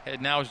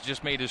has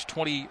just made his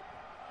 20th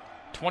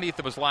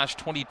of his last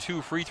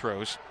 22 free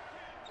throws.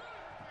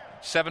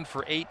 7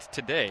 for 8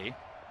 today.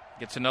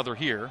 Gets another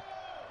here.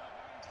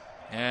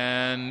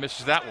 And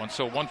misses that one.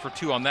 So 1 for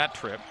 2 on that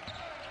trip.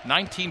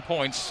 19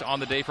 points on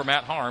the day for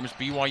Matt Harms.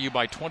 BYU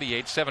by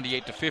 28,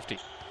 78-50.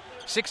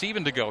 6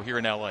 even to go here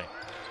in L.A.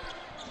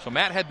 So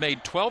Matt had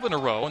made 12 in a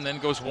row and then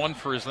goes 1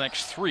 for his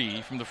next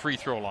 3 from the free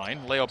throw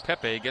line.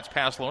 Leaupepe gets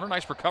past Lohner.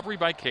 Nice recovery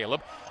by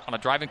Caleb on a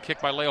driving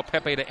kick by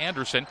Leaupepe to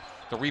Anderson.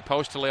 The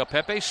repost to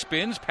Leaupepe.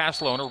 Spins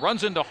past Lohner.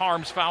 Runs into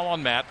Harms. Foul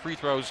on Matt. Free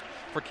throws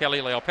for Kelly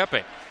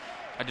Leaupepe.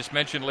 I just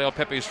mentioned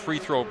Leaupepe's free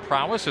throw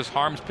prowess as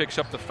Harms picks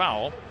up the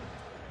foul.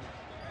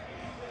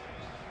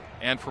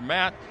 And for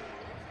Matt,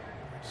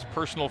 his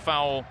personal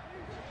foul,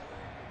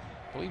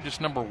 I believe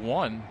just number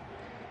 1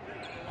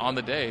 on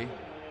the day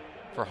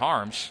for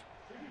Harms.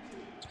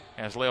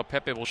 As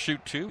Leaupepe will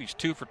shoot 2. He's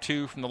 2 for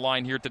 2 from the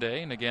line here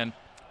today. And again,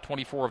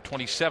 24 of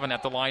 27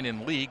 at the line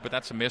in league, but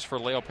that's a miss for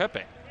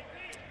Leaupepe.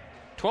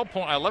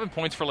 11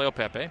 points for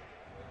Leaupepe.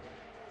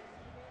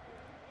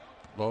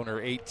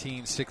 Lohner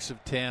 18, 6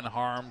 of 10.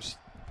 Harms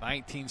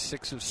 19,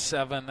 6 of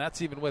 7.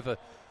 That's even with a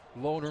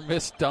Lohner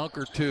missed dunk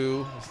or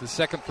 2. It's the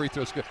second free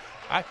throw is good.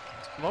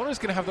 Lohner's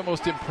going to have the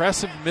most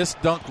impressive missed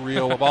dunk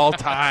reel of all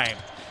time.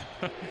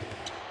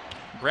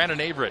 Brandon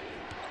Averett.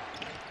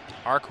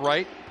 Arc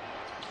right.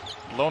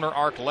 Lohner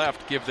arc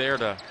left. Give there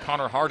to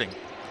Connor Harding.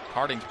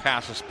 Harding's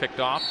pass is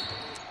picked off.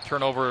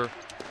 Turnover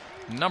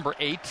number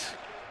 8.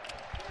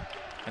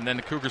 And then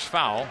the Cougars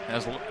foul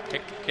as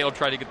Connor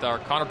tried to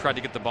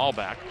get the ball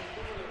back.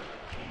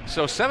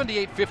 So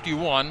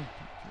 78-51. A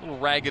little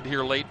ragged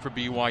here late for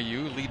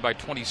BYU. Lead by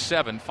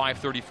 27,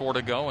 5:34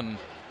 to go. And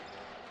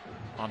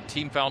on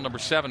team foul number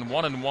 7,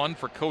 1-1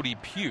 for Cody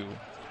Pugh.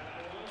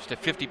 Just a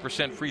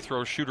 50% free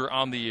throw shooter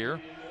on the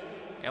year.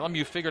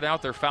 LMU figured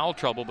out their foul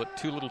trouble, but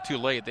too little too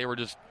late. They were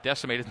just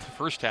decimated in the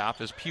first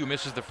half as Pugh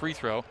misses the free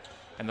throw.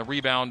 And the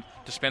rebound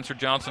to Spencer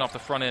Johnson off the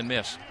front end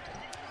miss.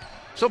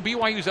 So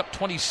BYU's up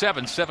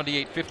 27,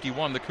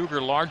 78-51. The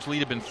Cougar large lead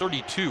had been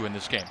 32 in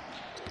this game.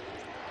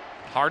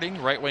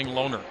 Harding, right wing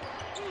Lohner.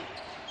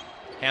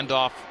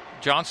 Handoff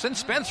Johnson.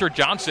 Spencer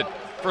Johnson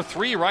for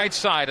 3 right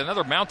side.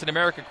 Another Mountain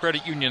America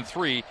Credit Union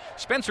 3.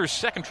 Spencer's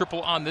second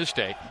triple on this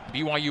day.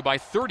 BYU by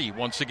 30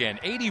 once again,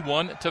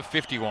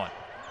 81-51.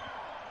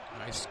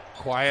 Nice,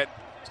 quiet,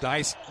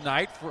 nice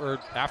night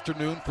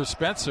afternoon for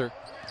Spencer.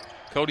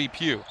 Cody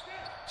Pugh.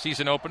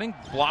 Season opening.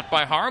 Blocked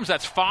by Harms.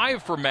 That's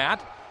 5 for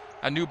Matt.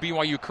 A new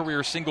BYU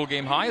career single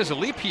game high as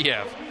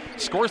Alipiev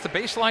scores the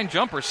baseline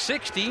jumper.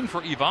 16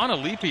 for Ivan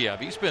Alipiev.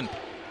 He's been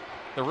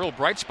the real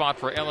bright spot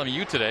for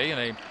LMU today in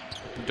a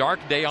dark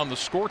day on the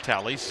score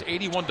tallies.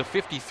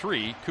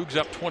 81-53. Cougs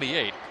up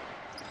 28.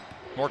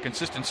 More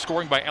consistent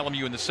scoring by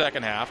LMU in the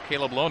second half.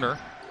 Caleb Lohner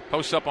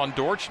posts up on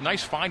Dortch.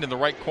 Nice find in the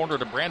right corner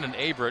to Brandon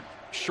Averett.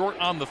 Short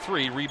on the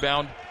 3.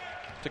 Rebound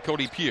to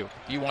Cody Pugh.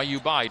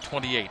 BYU by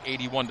 28.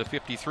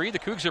 81-53. The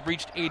Cougs have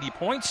reached 80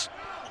 points.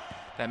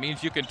 That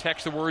means you can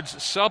text the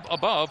words sub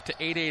above to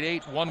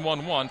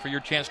 888-111 for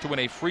your chance to win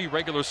a free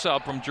regular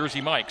sub from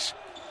Jersey Mike's.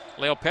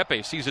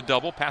 Leaupepe sees a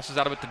double, passes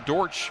out of it to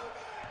Dortch.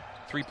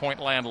 3-point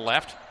land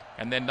left,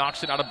 and then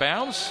knocks it out of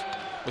bounds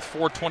with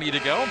 4:20 to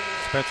go.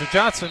 Spencer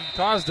Johnson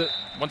caused it.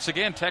 Once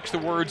again, text the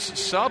words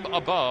sub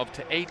above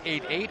to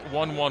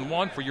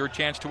 888-111 for your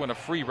chance to win a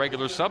free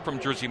regular sub from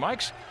Jersey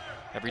Mike's.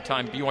 Every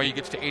time BYU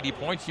gets to 80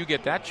 points, you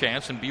get that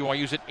chance, and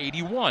BYU's at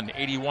 81.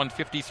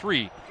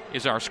 81-53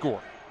 is our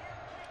score.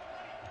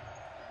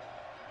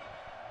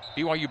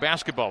 BYU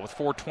basketball with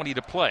 4:20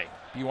 to play.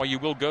 BYU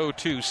will go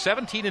to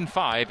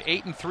 17-5,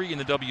 8-3 in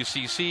the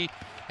WCC,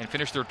 and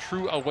finish their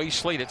true away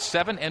slate at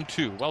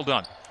 7-2. Well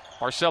done.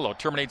 Barcelo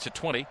terminates at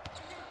 20.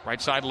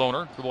 Right side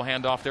Lohner, who will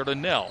hand off there to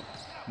Nell.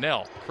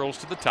 Nell curls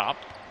to the top.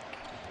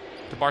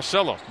 To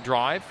Barcelo.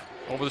 Drive.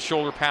 Over the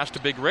shoulder pass to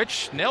Big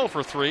Rich. Nell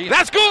for 3.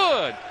 That's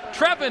good!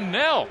 Trevin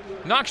Nell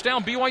knocks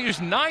down BYU's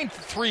 9th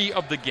 3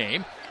 of the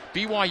game.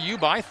 BYU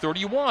by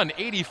 31,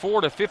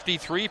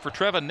 84-53 for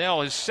Trevin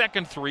Nell. His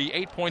second 3,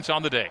 8 points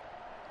on the day.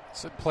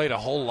 Hasn't played a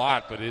whole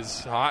lot, but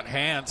his hot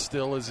hand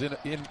still is in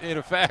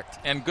effect.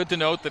 And good to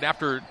note that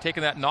after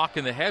taking that knock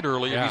in the head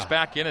earlier, he's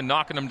back in and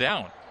knocking him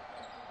down.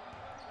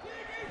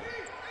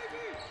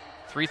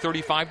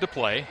 3:35 to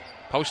play.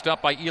 Post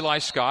up by Eli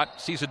Scott.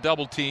 Sees a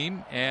double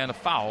team and a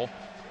foul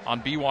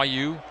on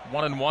BYU.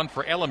 1-1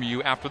 for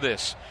LMU after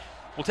this.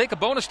 We'll take a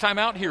bonus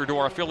timeout here to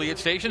our affiliate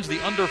stations.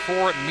 The Under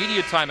 4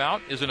 media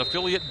timeout is an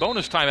affiliate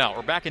bonus timeout.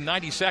 We're back in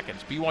 90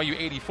 seconds. BYU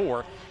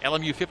 84,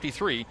 LMU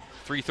 53,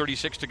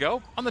 3:36 to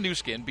go on the new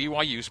skin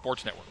BYU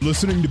Sports Network.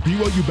 Listening to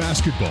BYU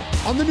basketball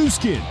on the new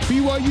skin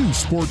BYU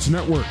Sports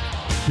Network.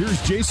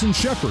 Here's Jason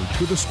Shepard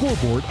with a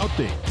scoreboard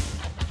update.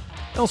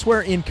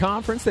 Elsewhere in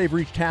conference, they've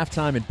reached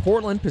halftime in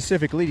Portland.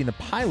 Pacific leading the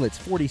Pilots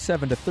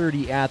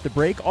 47-30 at the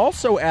break.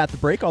 Also at the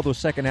break, although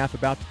second half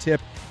about to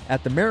tip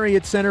at the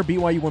Marriott Center,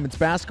 BYU women's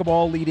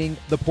basketball leading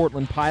the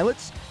Portland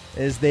Pilots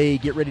as they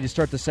get ready to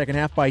start the second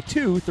half by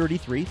 2,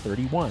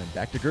 33-31.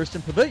 Back to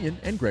Gersten Pavilion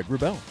and Greg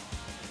Wrubell.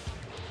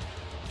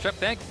 Shep,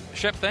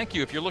 thank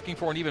you. If you're looking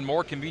for an even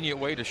more convenient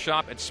way to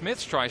shop at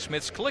Smith's, try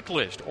Smith's Click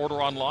List.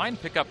 Order online,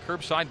 pick up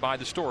curbside by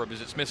the store.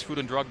 Visit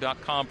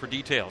smithsfoodanddrug.com for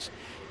details.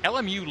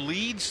 LMU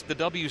leads the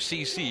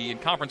WCC in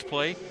conference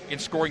play in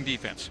scoring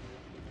defense.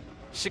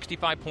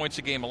 65 points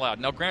a game allowed.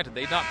 Now, granted,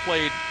 they've not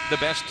played the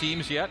best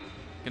teams yet,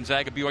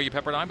 Gonzaga, BYU,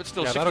 Pepperdine, but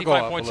still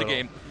 65 points a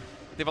game.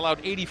 They've allowed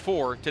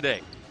 84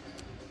 today.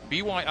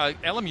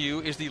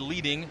 LMU is the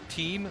leading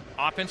team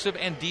offensive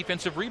and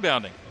defensive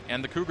rebounding,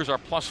 and the Cougars are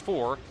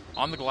 +4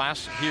 on the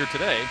glass here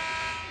today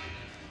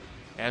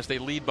as they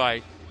lead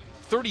by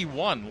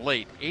 31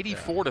 late,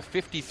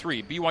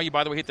 84-53. BYU,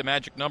 by the way, hit the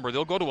magic number.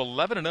 They'll go to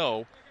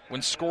 11-0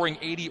 when scoring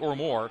 80 or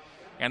more,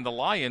 and the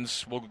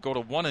Lions will go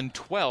to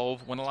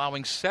 1-12 when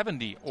allowing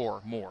 70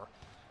 or more.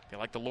 They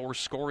like the lower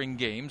scoring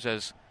games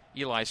as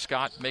Eli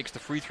Scott makes the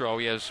free throw.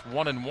 He has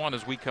 1-1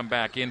 as we come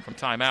back in from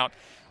timeout.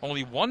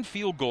 Only one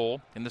field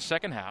goal in the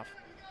second half.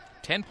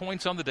 10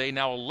 points on the day,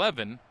 now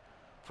 11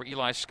 for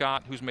Eli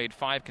Scott, who's made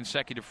 5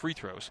 consecutive free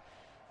throws.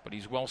 But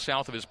he's well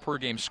south of his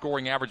per-game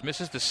scoring average.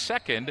 Misses the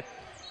second.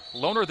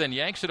 Lohner then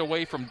yanks it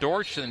away from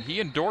Dortch, and he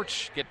and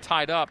Dortch get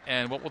tied up.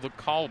 And what will the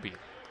call be?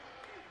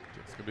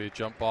 It's going to be a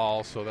jump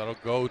ball, so that'll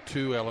go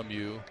to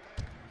LMU.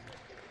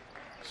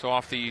 So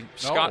off the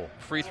Scott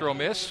free throw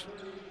miss.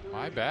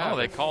 My bad. Oh,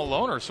 they call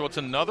Lohner, so it's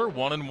another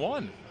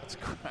 1-1. That's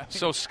crazy.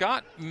 So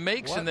Scott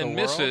makes and then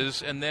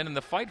misses, and then in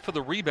the fight for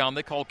the rebound,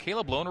 they call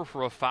Caleb Lohner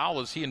for a foul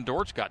as he and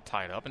Dortch got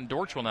tied up, and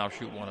Dortch will now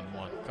shoot 1-1.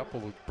 A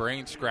couple of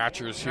brain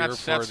scratchers here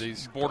for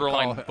these.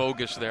 Borderline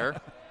bogus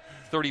there.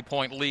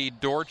 30-point lead.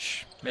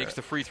 Dortch makes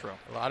the free throw.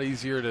 A lot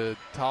easier to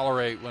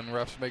tolerate when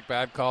refs make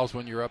bad calls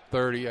when you're up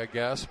 30, I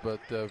guess, but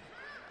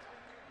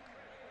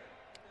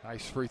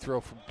nice free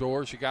throw from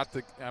Dortch. You got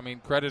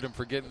credit him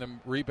for getting the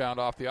rebound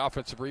off the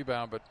offensive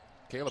rebound, but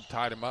Caleb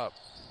tied him up.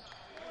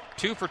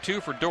 2 for 2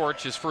 for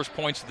Dortch, his first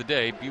points of the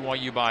day.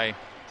 BYU by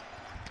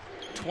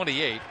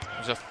 28. It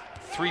was a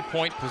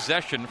 3-point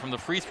possession from the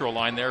free throw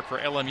line there for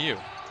LMU.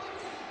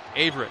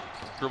 Averett,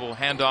 dribble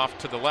handoff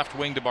to the left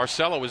wing to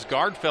Barcelo. His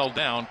guard fell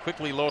down.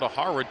 Quickly low to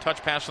Harwood.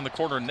 Touch pass in the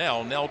corner.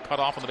 Nell cut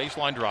off on the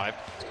baseline drive.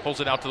 Pulls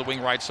it out to the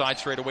wing right side,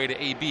 straight away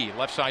to AB.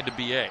 Left side to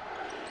BA.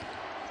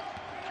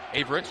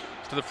 Averett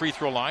to the free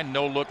throw line.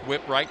 No look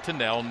whip right to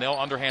Nell. Nell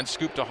underhand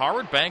scoop to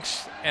Harwood.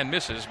 Banks and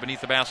misses beneath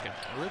the basket.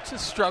 Rich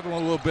is struggling a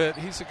little bit.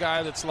 He's a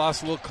guy that's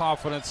lost a little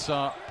confidence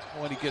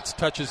when he gets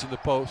touches in the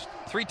post.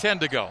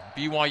 3:10 to go.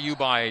 BYU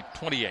by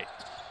 28.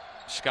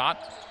 Scott,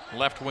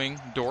 left wing,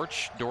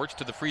 Dortch. Dortch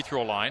to the free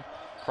throw line.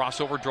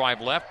 Crossover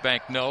drive left.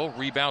 Bank no.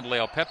 Rebound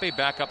Leo Pepe.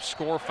 Back up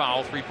score.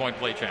 Foul. 3-point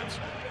play chance.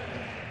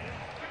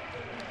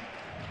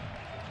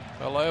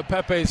 Well, Leo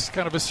Pepe's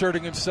kind of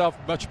asserting himself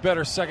much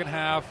better second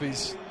half.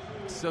 He's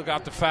still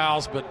got the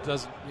fouls, but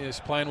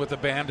he's playing with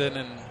abandon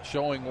and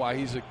showing why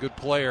he's a good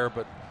player,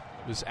 but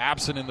was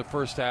absent in the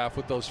first half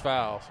with those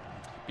fouls.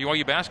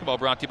 BYU basketball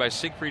brought to you by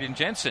Siegfried and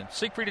Jensen.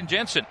 Siegfried and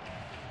Jensen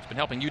has been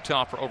helping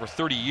Utah for over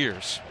 30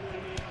 years.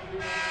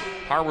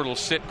 Harwood will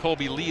sit.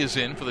 Colby Lee is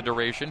in for the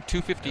duration.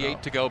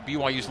 2:58 to go.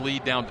 BYU's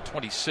lead down to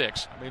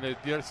 26. I mean,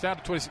 it's down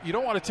to 26. You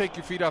don't want to take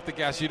your feet off the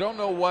gas. You don't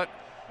know what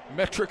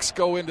metrics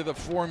go into the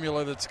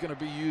formula that's going to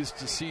be used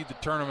to seed the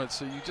tournament,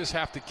 so you just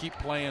have to keep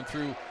playing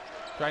through,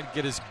 trying to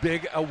get as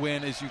big a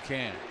win as you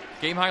can.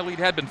 Game high lead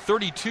had been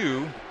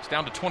 32. It's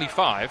down to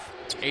 25.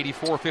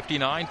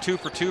 84-59. 2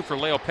 for 2 for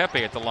Leo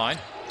Pepe at the line.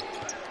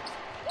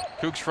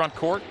 Cougs front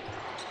court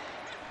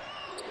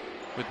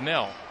with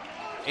Nell.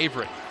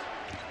 Averett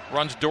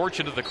runs Dortch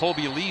into the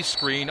Colby Lee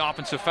screen.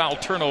 Offensive foul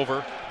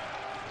turnover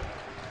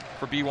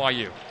for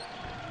BYU.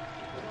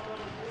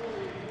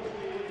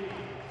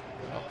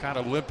 Well, kind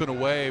of limping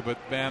away, but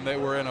man, they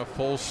were in a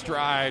full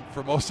stride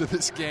for most of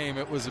this game.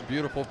 It was a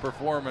beautiful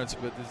performance,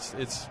 but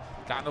it's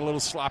gotten a little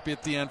sloppy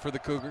at the end for the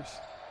Cougars.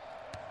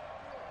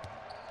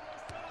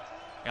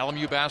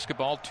 LMU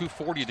basketball,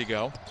 2:40 to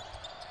go.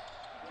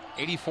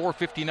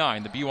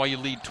 84-59, the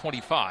BYU lead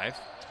 25.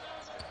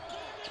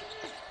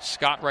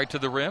 Scott right to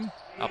the rim,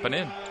 up and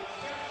in.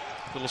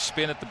 Little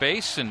spin at the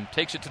base and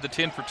takes it to the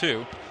tin for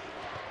 2.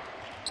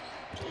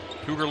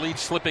 Cougar lead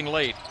slipping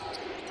late.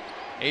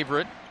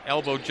 Averett,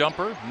 elbow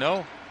jumper,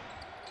 no.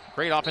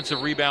 Great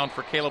offensive rebound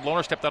for Caleb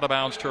Lohner, stepped out of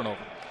bounds,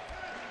 turnover.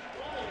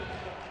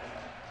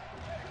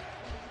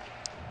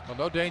 Well,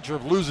 no danger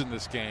of losing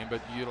this game,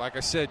 but like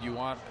I said, you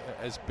want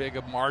as big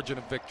a margin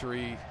of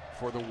victory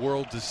for the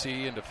world to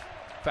see and to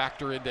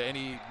factor into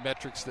any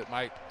metrics that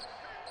might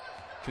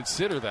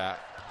consider that.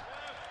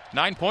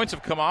 9 points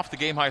have come off the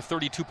game-high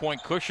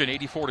 32-point cushion,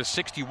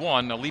 84-61.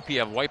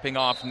 Alipiev wiping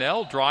off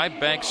Nell. Drive,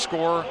 bank,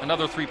 score,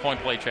 another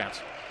 3-point play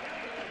chance.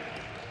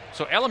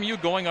 So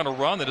LMU going on a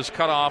run that has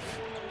cut off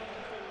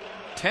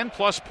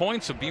 10-plus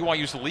points of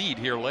BYU's lead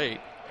here late,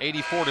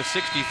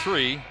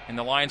 84-63, and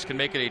the Lions can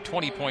make it a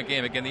 20-point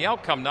game. Again, the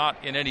outcome not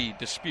in any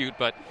dispute,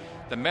 but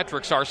the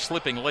metrics are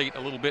slipping late a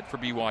little bit for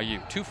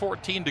BYU.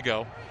 2:14 to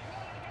go,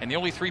 and the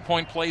only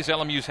 3-point plays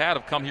LMU's had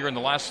have come here in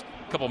the last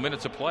couple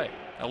minutes of play.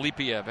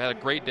 Alipiev had a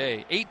great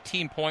day.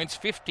 18 points,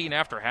 15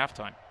 after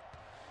halftime.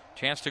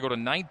 Chance to go to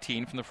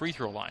 19 from the free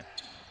throw line.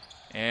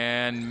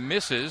 And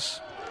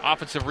misses.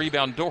 Offensive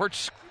rebound.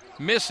 Dortch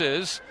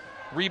misses.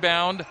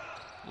 Rebound.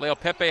 Leo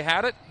Pepe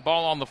had it.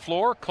 Ball on the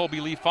floor. Kobe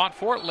Lee fought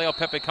for it. Leo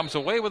Pepe comes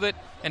away with it.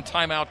 And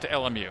timeout to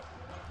LMU.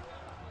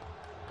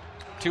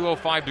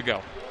 2:05 to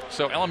go.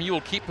 So LMU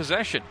will keep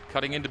possession,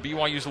 cutting into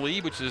BYU's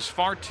lead, which is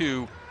far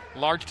too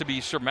large to be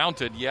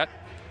surmounted yet.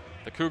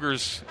 The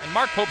Cougars, and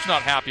Mark Pope's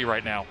not happy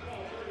right now.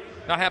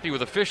 Not happy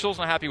with officials,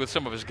 not happy with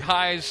some of his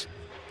guys.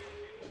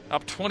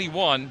 Up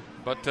 21,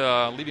 but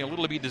leaving a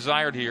little to be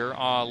desired here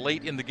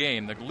late in the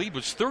game. The lead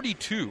was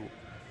 32.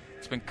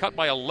 It's been cut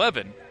by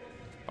 11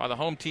 by the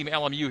home team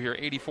LMU here.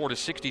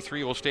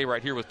 84-63 will stay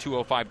right here with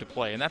 2:05 to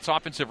play. And that's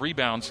offensive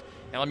rebounds.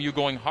 LMU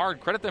going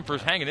hard. Credit them for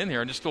hanging in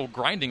there and just still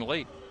grinding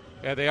late.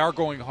 Yeah, they are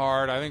going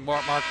hard. I think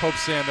Mark Pope's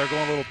saying they're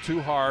going a little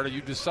too hard.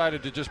 You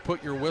decided to just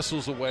put your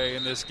whistles away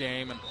in this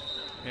game, and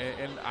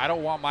I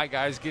don't want my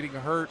guys getting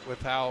hurt with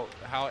how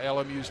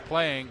LMU's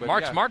playing.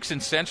 But Mark's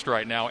incensed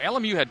right now.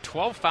 LMU had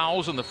 12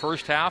 fouls in the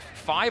first half,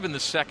 5 in the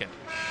second.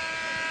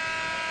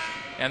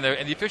 And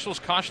the officials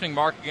cautioning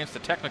Mark against the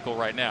technical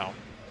right now.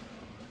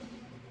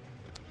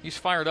 He's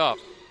fired up.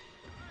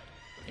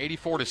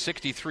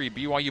 84-63,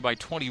 BYU by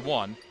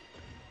 21.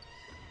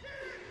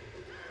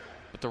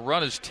 But the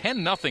run is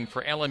 10-0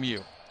 for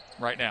LMU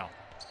right now.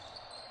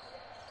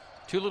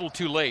 Too little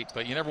too late,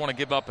 but you never want to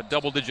give up a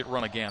double-digit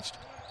run against.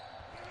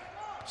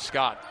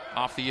 Scott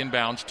off the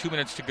inbounds, 2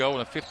 minutes to go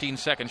and a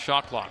 15-second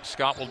shot clock.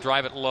 Scott will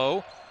drive it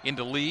low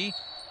into Lee.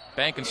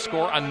 Bank and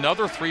score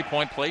another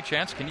 3-point play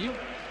chance. Can you?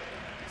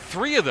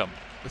 3 of them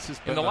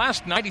in the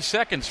last 90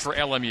 seconds for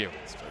LMU.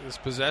 This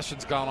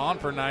possession's gone on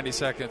for 90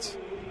 seconds.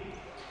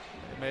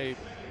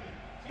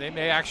 They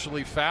may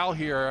actually foul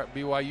here at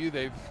BYU.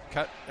 They've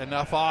cut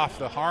enough off.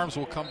 The Harms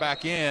will come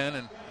back in,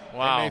 and they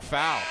may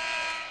foul.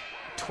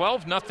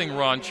 12-0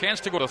 run.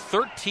 Chance to go to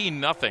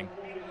 13-0.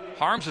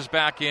 Harms is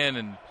back in,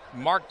 and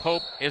Mark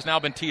Pope has now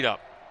been teed up.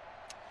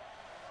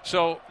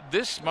 So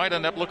this might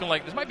end up looking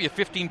like this might be a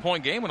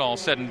 15-point game when all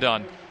is said and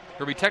done.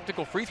 There'll be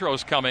technical free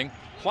throws coming,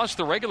 plus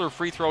the regular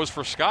free throws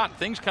for Scott.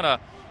 Things kind of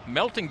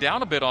melting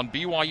down a bit on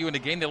BYU in a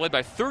game they led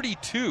by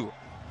 32.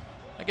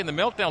 Again, the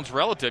meltdown's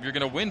relative. You're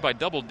going to win by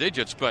double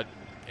digits, but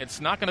it's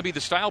not going to be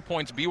the style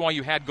points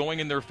BYU had going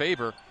in their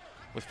favor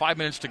with 5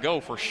 minutes to go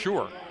for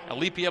sure.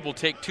 Alipiev will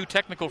take 2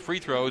 technical free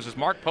throws as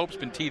Mark Pope's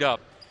been teed up.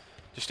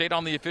 Just stayed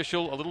on the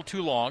official a little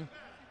too long.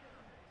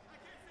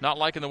 Not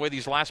liking the way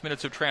these last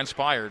minutes have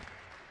transpired.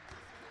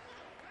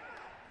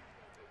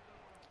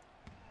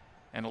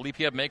 And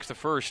Alipiev makes the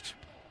first.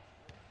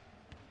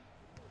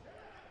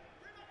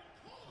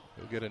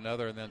 He'll get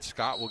another, and then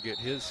Scott will get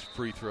his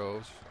free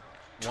throws.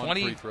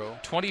 20 free throw.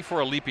 20 for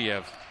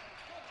Alipiev.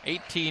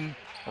 17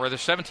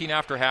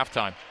 after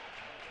halftime.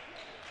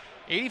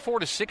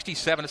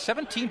 84-67, a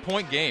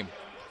 17-point game.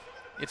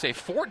 It's a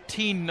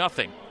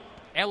 14-0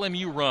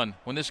 LMU run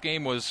when this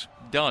game was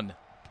done.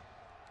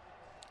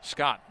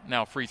 Scott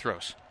now free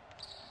throws.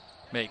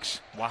 Makes.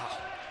 Wow.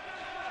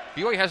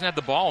 BYU hasn't had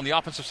the ball on the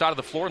offensive side of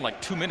the floor in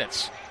like 2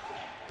 minutes.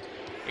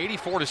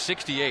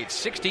 84-68,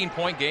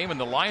 16-point game, and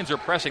the Lions are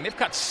pressing. They've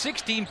got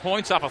 16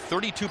 points off a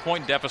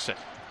 32-point deficit.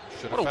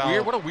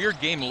 What a weird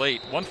game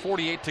late.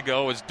 1:48 to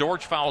go as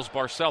Dortch fouls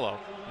Barcelo.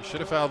 They should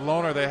have fouled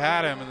Lohner. They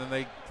had him, and then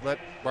they let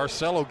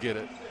Barcelo get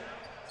it.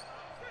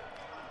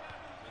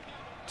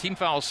 Team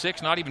foul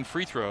 6, not even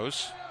free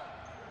throws.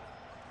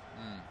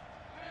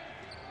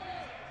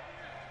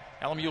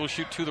 LMU will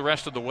shoot 2 the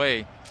rest of the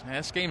way. And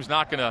this game's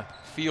not going to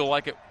feel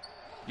like it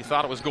you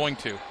thought it was going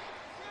to.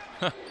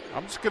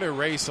 I'm just going to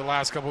erase the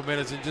last couple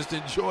minutes and just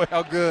enjoy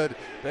how good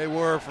they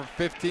were for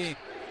 15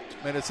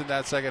 minutes in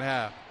that second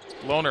half.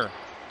 Lohner,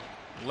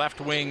 left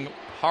wing,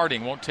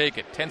 Harding won't take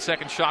it.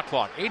 10-second shot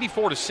clock.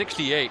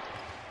 84-68.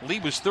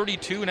 Lead was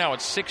 32, now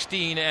it's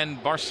 16, and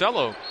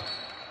Barcelo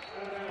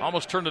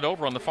almost turned it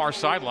over on the far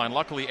sideline.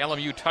 Luckily,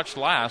 LMU touched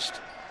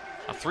last.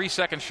 A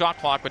 3-second shot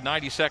clock with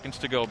 90 seconds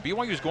to go.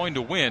 BYU's going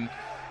to win,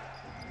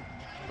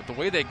 but the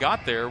way they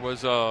got there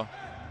was a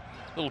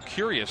little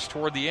curious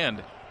toward the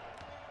end.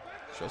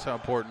 Shows how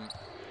important.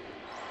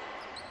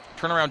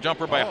 Turnaround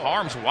jumper by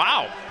Harms.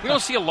 Wow. We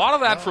don't see a lot of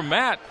that from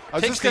Matt.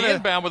 Takes the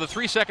inbound with a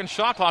 3-second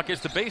shot clock.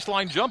 It's the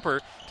baseline jumper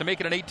to make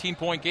it an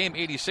 18-point game,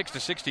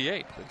 86-68.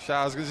 Big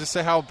shot. I was going to just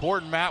say how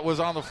important Matt was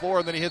on the floor,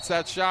 and then he hits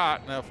that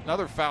shot. Now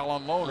another foul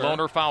on Lohner.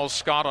 Lohner fouls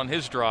Scott on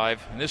his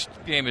drive, and this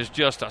game is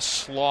just a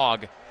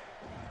slog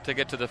to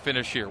get to the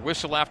finish here.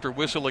 Whistle after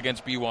whistle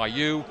against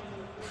BYU.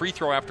 Free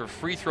throw after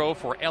free throw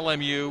for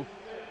LMU.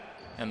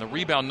 And the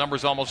rebound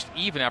number's almost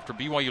even after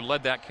BYU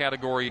led that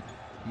category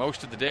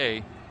most of the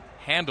day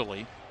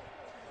handily.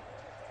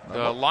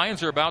 The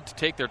Lions are about to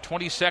take their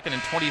 22nd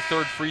and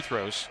 23rd free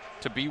throws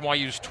to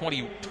BYU's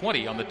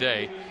 20 on the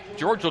day.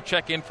 George will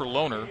check in for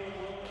Lohner.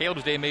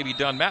 Caleb's day may be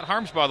done. Matt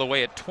Harms, by the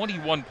way, at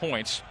 21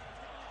 points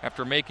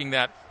after making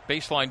that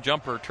baseline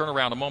jumper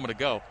turnaround a moment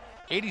ago.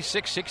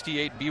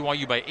 86-68,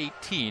 BYU by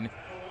 18.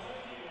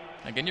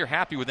 Again, you're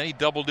happy with any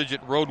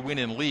double-digit road win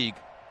in league.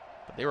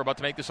 But they were about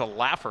to make this a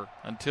laugher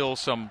until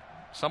some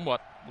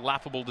somewhat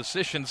laughable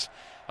decisions,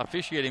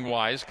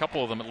 officiating-wise, a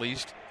couple of them at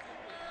least,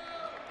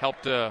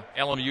 helped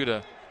LMU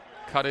to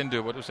cut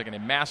into what was like a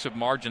massive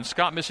margin.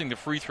 Scott missing the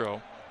free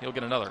throw. He'll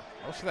get another.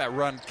 Most of that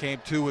run came,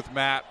 too, with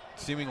Matt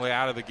seemingly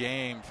out of the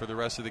game for the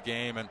rest of the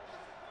game. And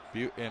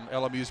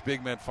LMU's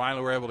big men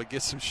finally were able to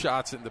get some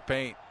shots in the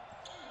paint.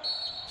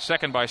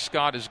 Second by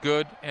Scott is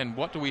good. And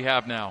what do we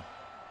have now?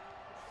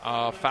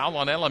 Foul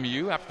on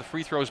LMU after the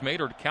free throw is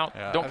made, or count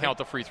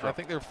the free throw? I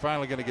think they're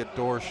finally going to get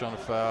Dorsch on a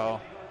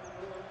foul.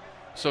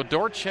 So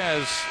Dorsch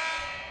has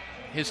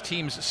his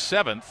team's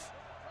 7th.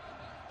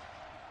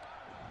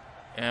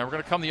 And we're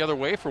going to come the other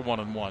way for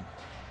 1-and-1.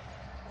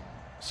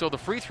 So the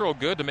free throw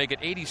good to make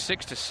it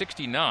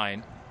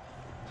 86-69.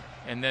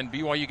 And then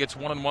BYU gets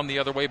 1-and-1 the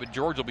other way, but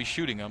George will be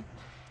shooting them.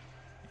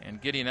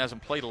 And Gideon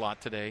hasn't played a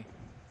lot today.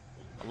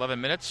 11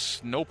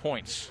 minutes, no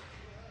points.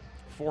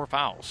 4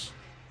 fouls.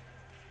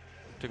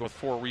 To go with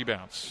 4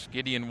 rebounds.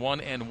 Gideon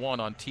 1-and-1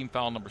 on team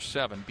foul number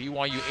 7.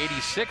 BYU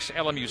 86,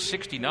 LMU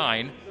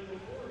 69.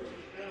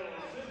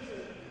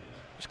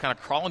 Just kind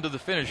of crawling to the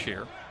finish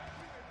here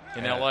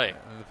in LA.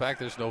 And the fact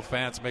there's no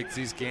fans makes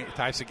these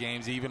types of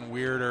games even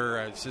weirder.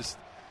 It's just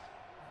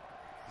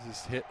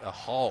hit a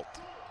halt.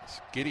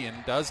 Gideon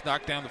does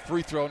knock down the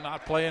free throw,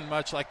 not playing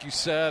much like you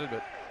said,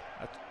 but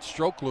that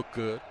stroke looked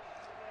good.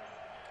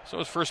 So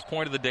his first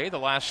point of the day, the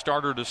last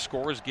starter to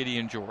score is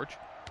Gideon George.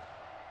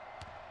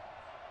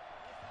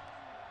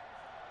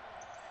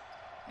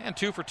 And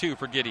 2 for 2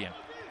 for Gideon.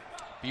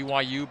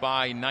 BYU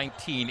by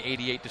 19,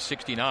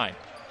 88-69.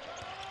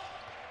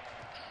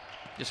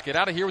 Just get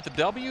out of here with the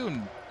W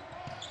and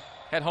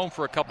head home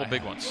for a couple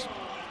big ones.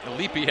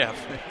 Alipiev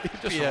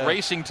just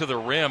racing to the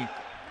rim.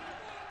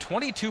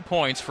 22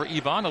 points for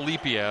Ivan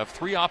Alipiev,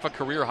 3 off a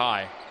career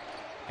high.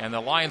 And the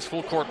Lions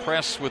full court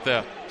press with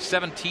a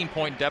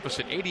 17-point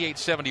deficit,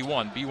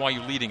 88-71,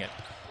 BYU leading it.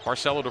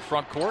 Barcelo to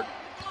front court.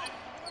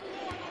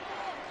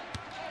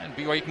 And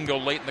BYU can go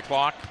late in the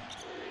clock.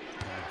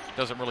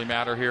 Doesn't really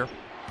matter here.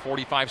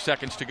 45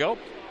 seconds to go.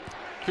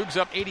 Cougs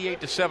up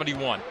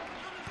 88-71.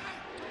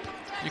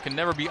 You can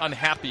never be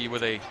unhappy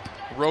with a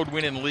road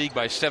win in league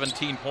by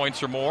 17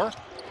 points or more.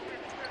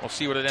 We'll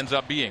see what it ends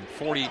up being.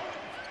 40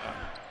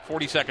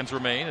 seconds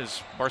remain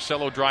as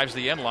Barcelo drives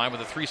the end line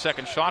with a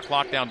 3-second shot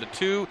clock down to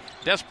 2.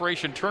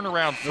 Desperation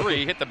turnaround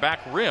 3, hit the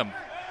back rim.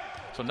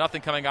 So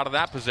nothing coming out of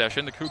that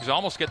possession. The Cougs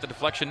almost get the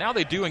deflection. Now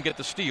they do and get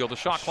the steal. The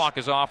shot clock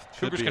is off.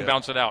 Cougars can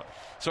bounce it out.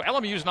 So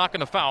LMU's not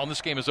going to foul, and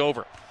this game is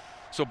over.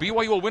 So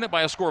BYU will win it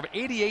by a score of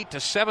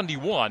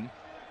 88-71,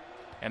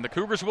 and the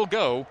Cougars will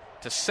go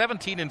to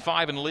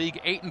 17-5 in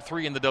league,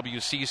 8-3 in the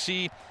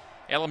WCC.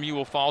 LMU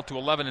will fall to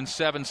 11-7,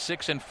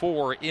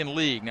 6-4 in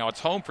league. Now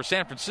it's home for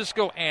San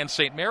Francisco and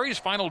St. Mary's.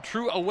 Final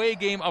true away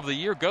game of the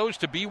year goes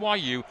to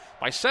BYU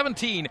by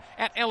 17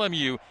 at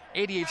LMU.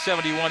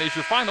 88-71 is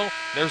your final.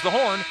 There's the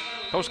horn.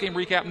 Post-game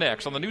recap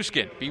next on the new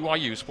skin,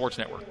 BYU Sports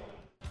Network.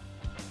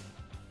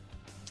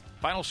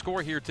 Final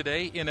score here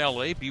today in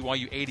LA,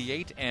 BYU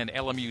 88 and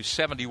LMU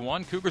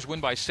 71. Cougars win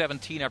by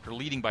 17 after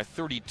leading by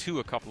 32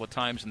 a couple of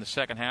times in the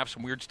second half.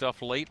 Some weird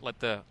stuff late. Let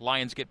the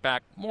Lions get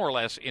back more or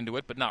less into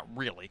it, but not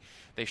really.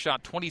 They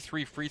shot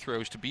 23 free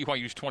throws to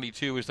BYU's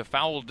 22 as the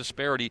foul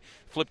disparity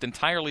flipped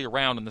entirely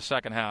around in the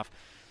second half.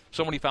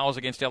 So many fouls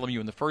against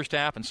LMU in the first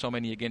half and so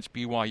many against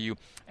BYU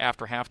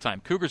after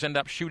halftime. Cougars end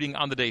up shooting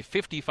on the day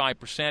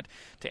 55%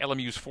 to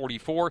LMU's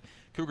 44.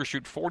 Cougars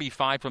shoot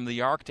 45 from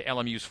the arc to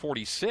LMU's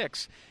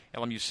 46.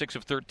 LMU 6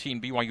 of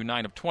 13, BYU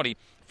 9 of 20.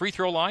 Free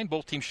throw line,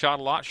 both teams shot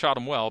a lot, shot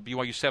them well.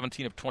 BYU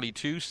 17 of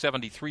 22,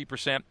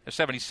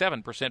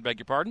 77%, beg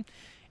your pardon.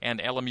 And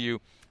LMU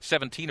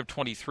 17 of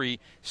 23,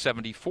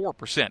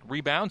 74%.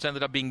 Rebounds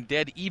ended up being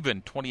dead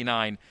even,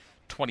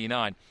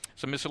 29-29.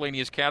 Some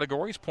miscellaneous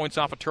categories. Points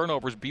off of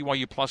turnovers,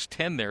 BYU plus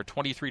 10 there,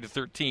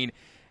 23-13,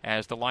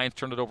 as the Lions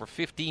turned it over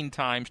 15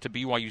 times to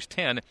BYU's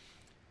 10.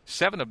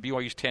 7 of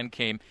BYU's 10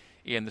 came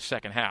in the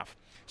second half.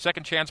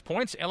 Second chance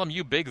points,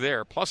 LMU big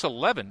there, plus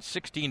 11,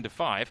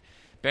 16-5.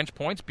 Bench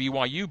points,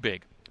 BYU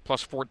big,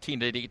 plus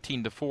 14 at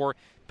 18-4.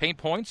 Paint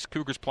points,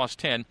 Cougars plus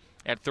 10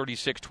 at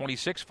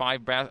 36-26.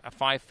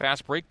 Five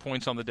fast break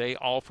points on the day,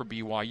 all for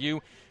BYU.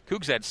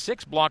 Cougs had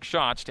 6 block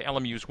shots to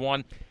LMU's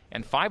 1,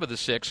 and 5 of the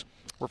 6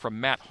 were from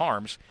Matt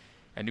Harms.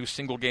 A new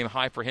single-game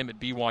high for him at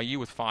BYU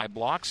with 5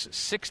 blocks.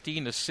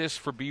 16 assists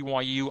for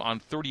BYU on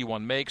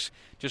 31 makes.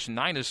 Just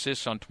 9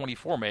 assists on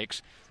 24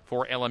 makes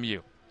for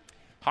LMU.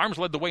 Harms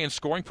led the way in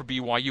scoring for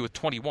BYU with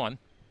 21.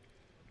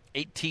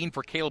 18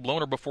 for Caleb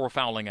Lohner before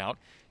fouling out.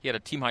 He had a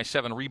team-high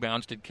 7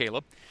 rebounds, did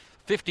Caleb.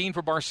 15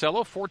 for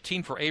Barcelo,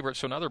 14 for Averett.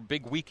 So another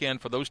big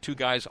weekend for those two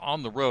guys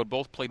on the road.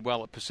 Both played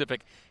well at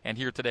Pacific and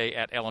here today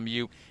at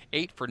LMU.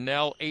 8 for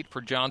Nell, 8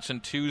 for Johnson,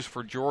 2s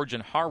for George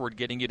and Harward,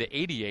 getting you to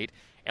 88.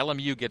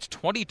 LMU gets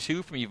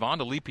 22 from Ivan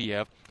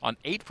Alipiev on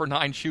 8 for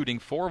 9 shooting,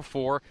 4 of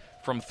 4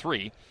 from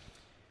 3.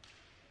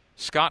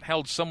 Scott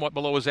held somewhat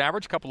below his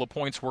average, couple of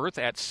points worth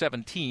at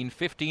 17,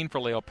 15 for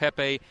Leo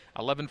Pepe,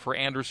 11 for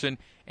Anderson,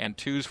 and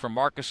 2s for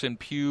Marcuson,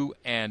 Pugh,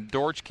 and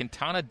Dortch.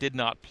 Quintana did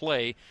not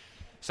play.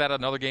 Sat out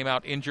another game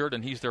out injured,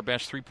 and he's their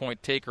best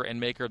three-point taker and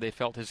maker. They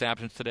felt his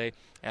absence today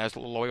as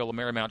Loyola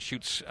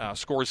Marymount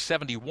scores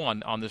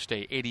 71 on this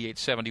day.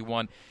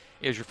 88-71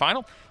 is your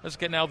final. Let's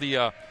get now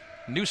the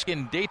Nu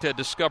Skin Data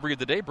Discovery of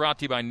the Day, brought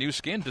to you by Nu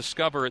Skin.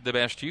 Discover the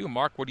best you.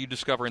 Mark, what do you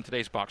discover in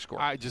today's box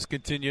score? I just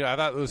continued. I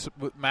thought it was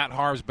Matt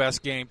Harm's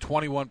best game,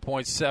 21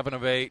 points, 7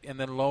 of 8, and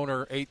then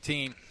Lohner,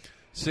 18,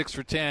 6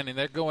 for 10. And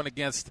they're going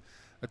against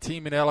a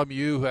team in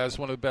LMU who has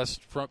one of the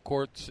best front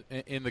courts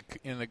in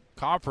the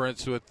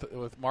conference with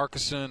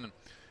Marcuson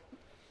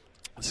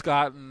and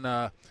Scott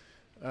and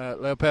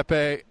Leo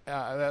Pepe.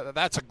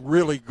 That's a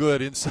really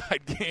good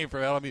inside game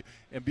for LMU,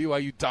 and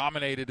BYU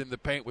dominated in the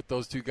paint with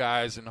those two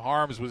guys. And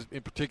Harms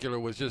in particular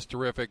was just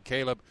terrific.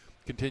 Caleb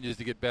continues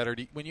to get better.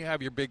 When you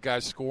have your big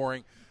guys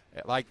scoring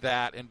like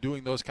that and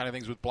doing those kind of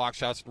things with block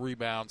shots and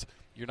rebounds,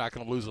 you're not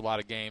going to lose a lot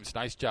of games.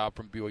 Nice job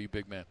from BYU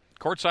big men.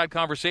 Courtside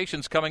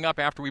conversations coming up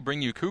after we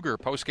bring you Cougar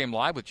Postgame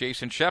Live with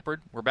Jason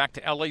Shepard. We're back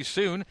to L.A.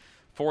 soon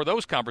for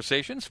those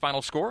conversations.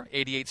 Final score,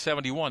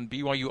 88-71,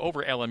 BYU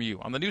over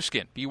LMU on the Nu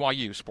Skin,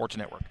 BYU Sports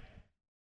Network.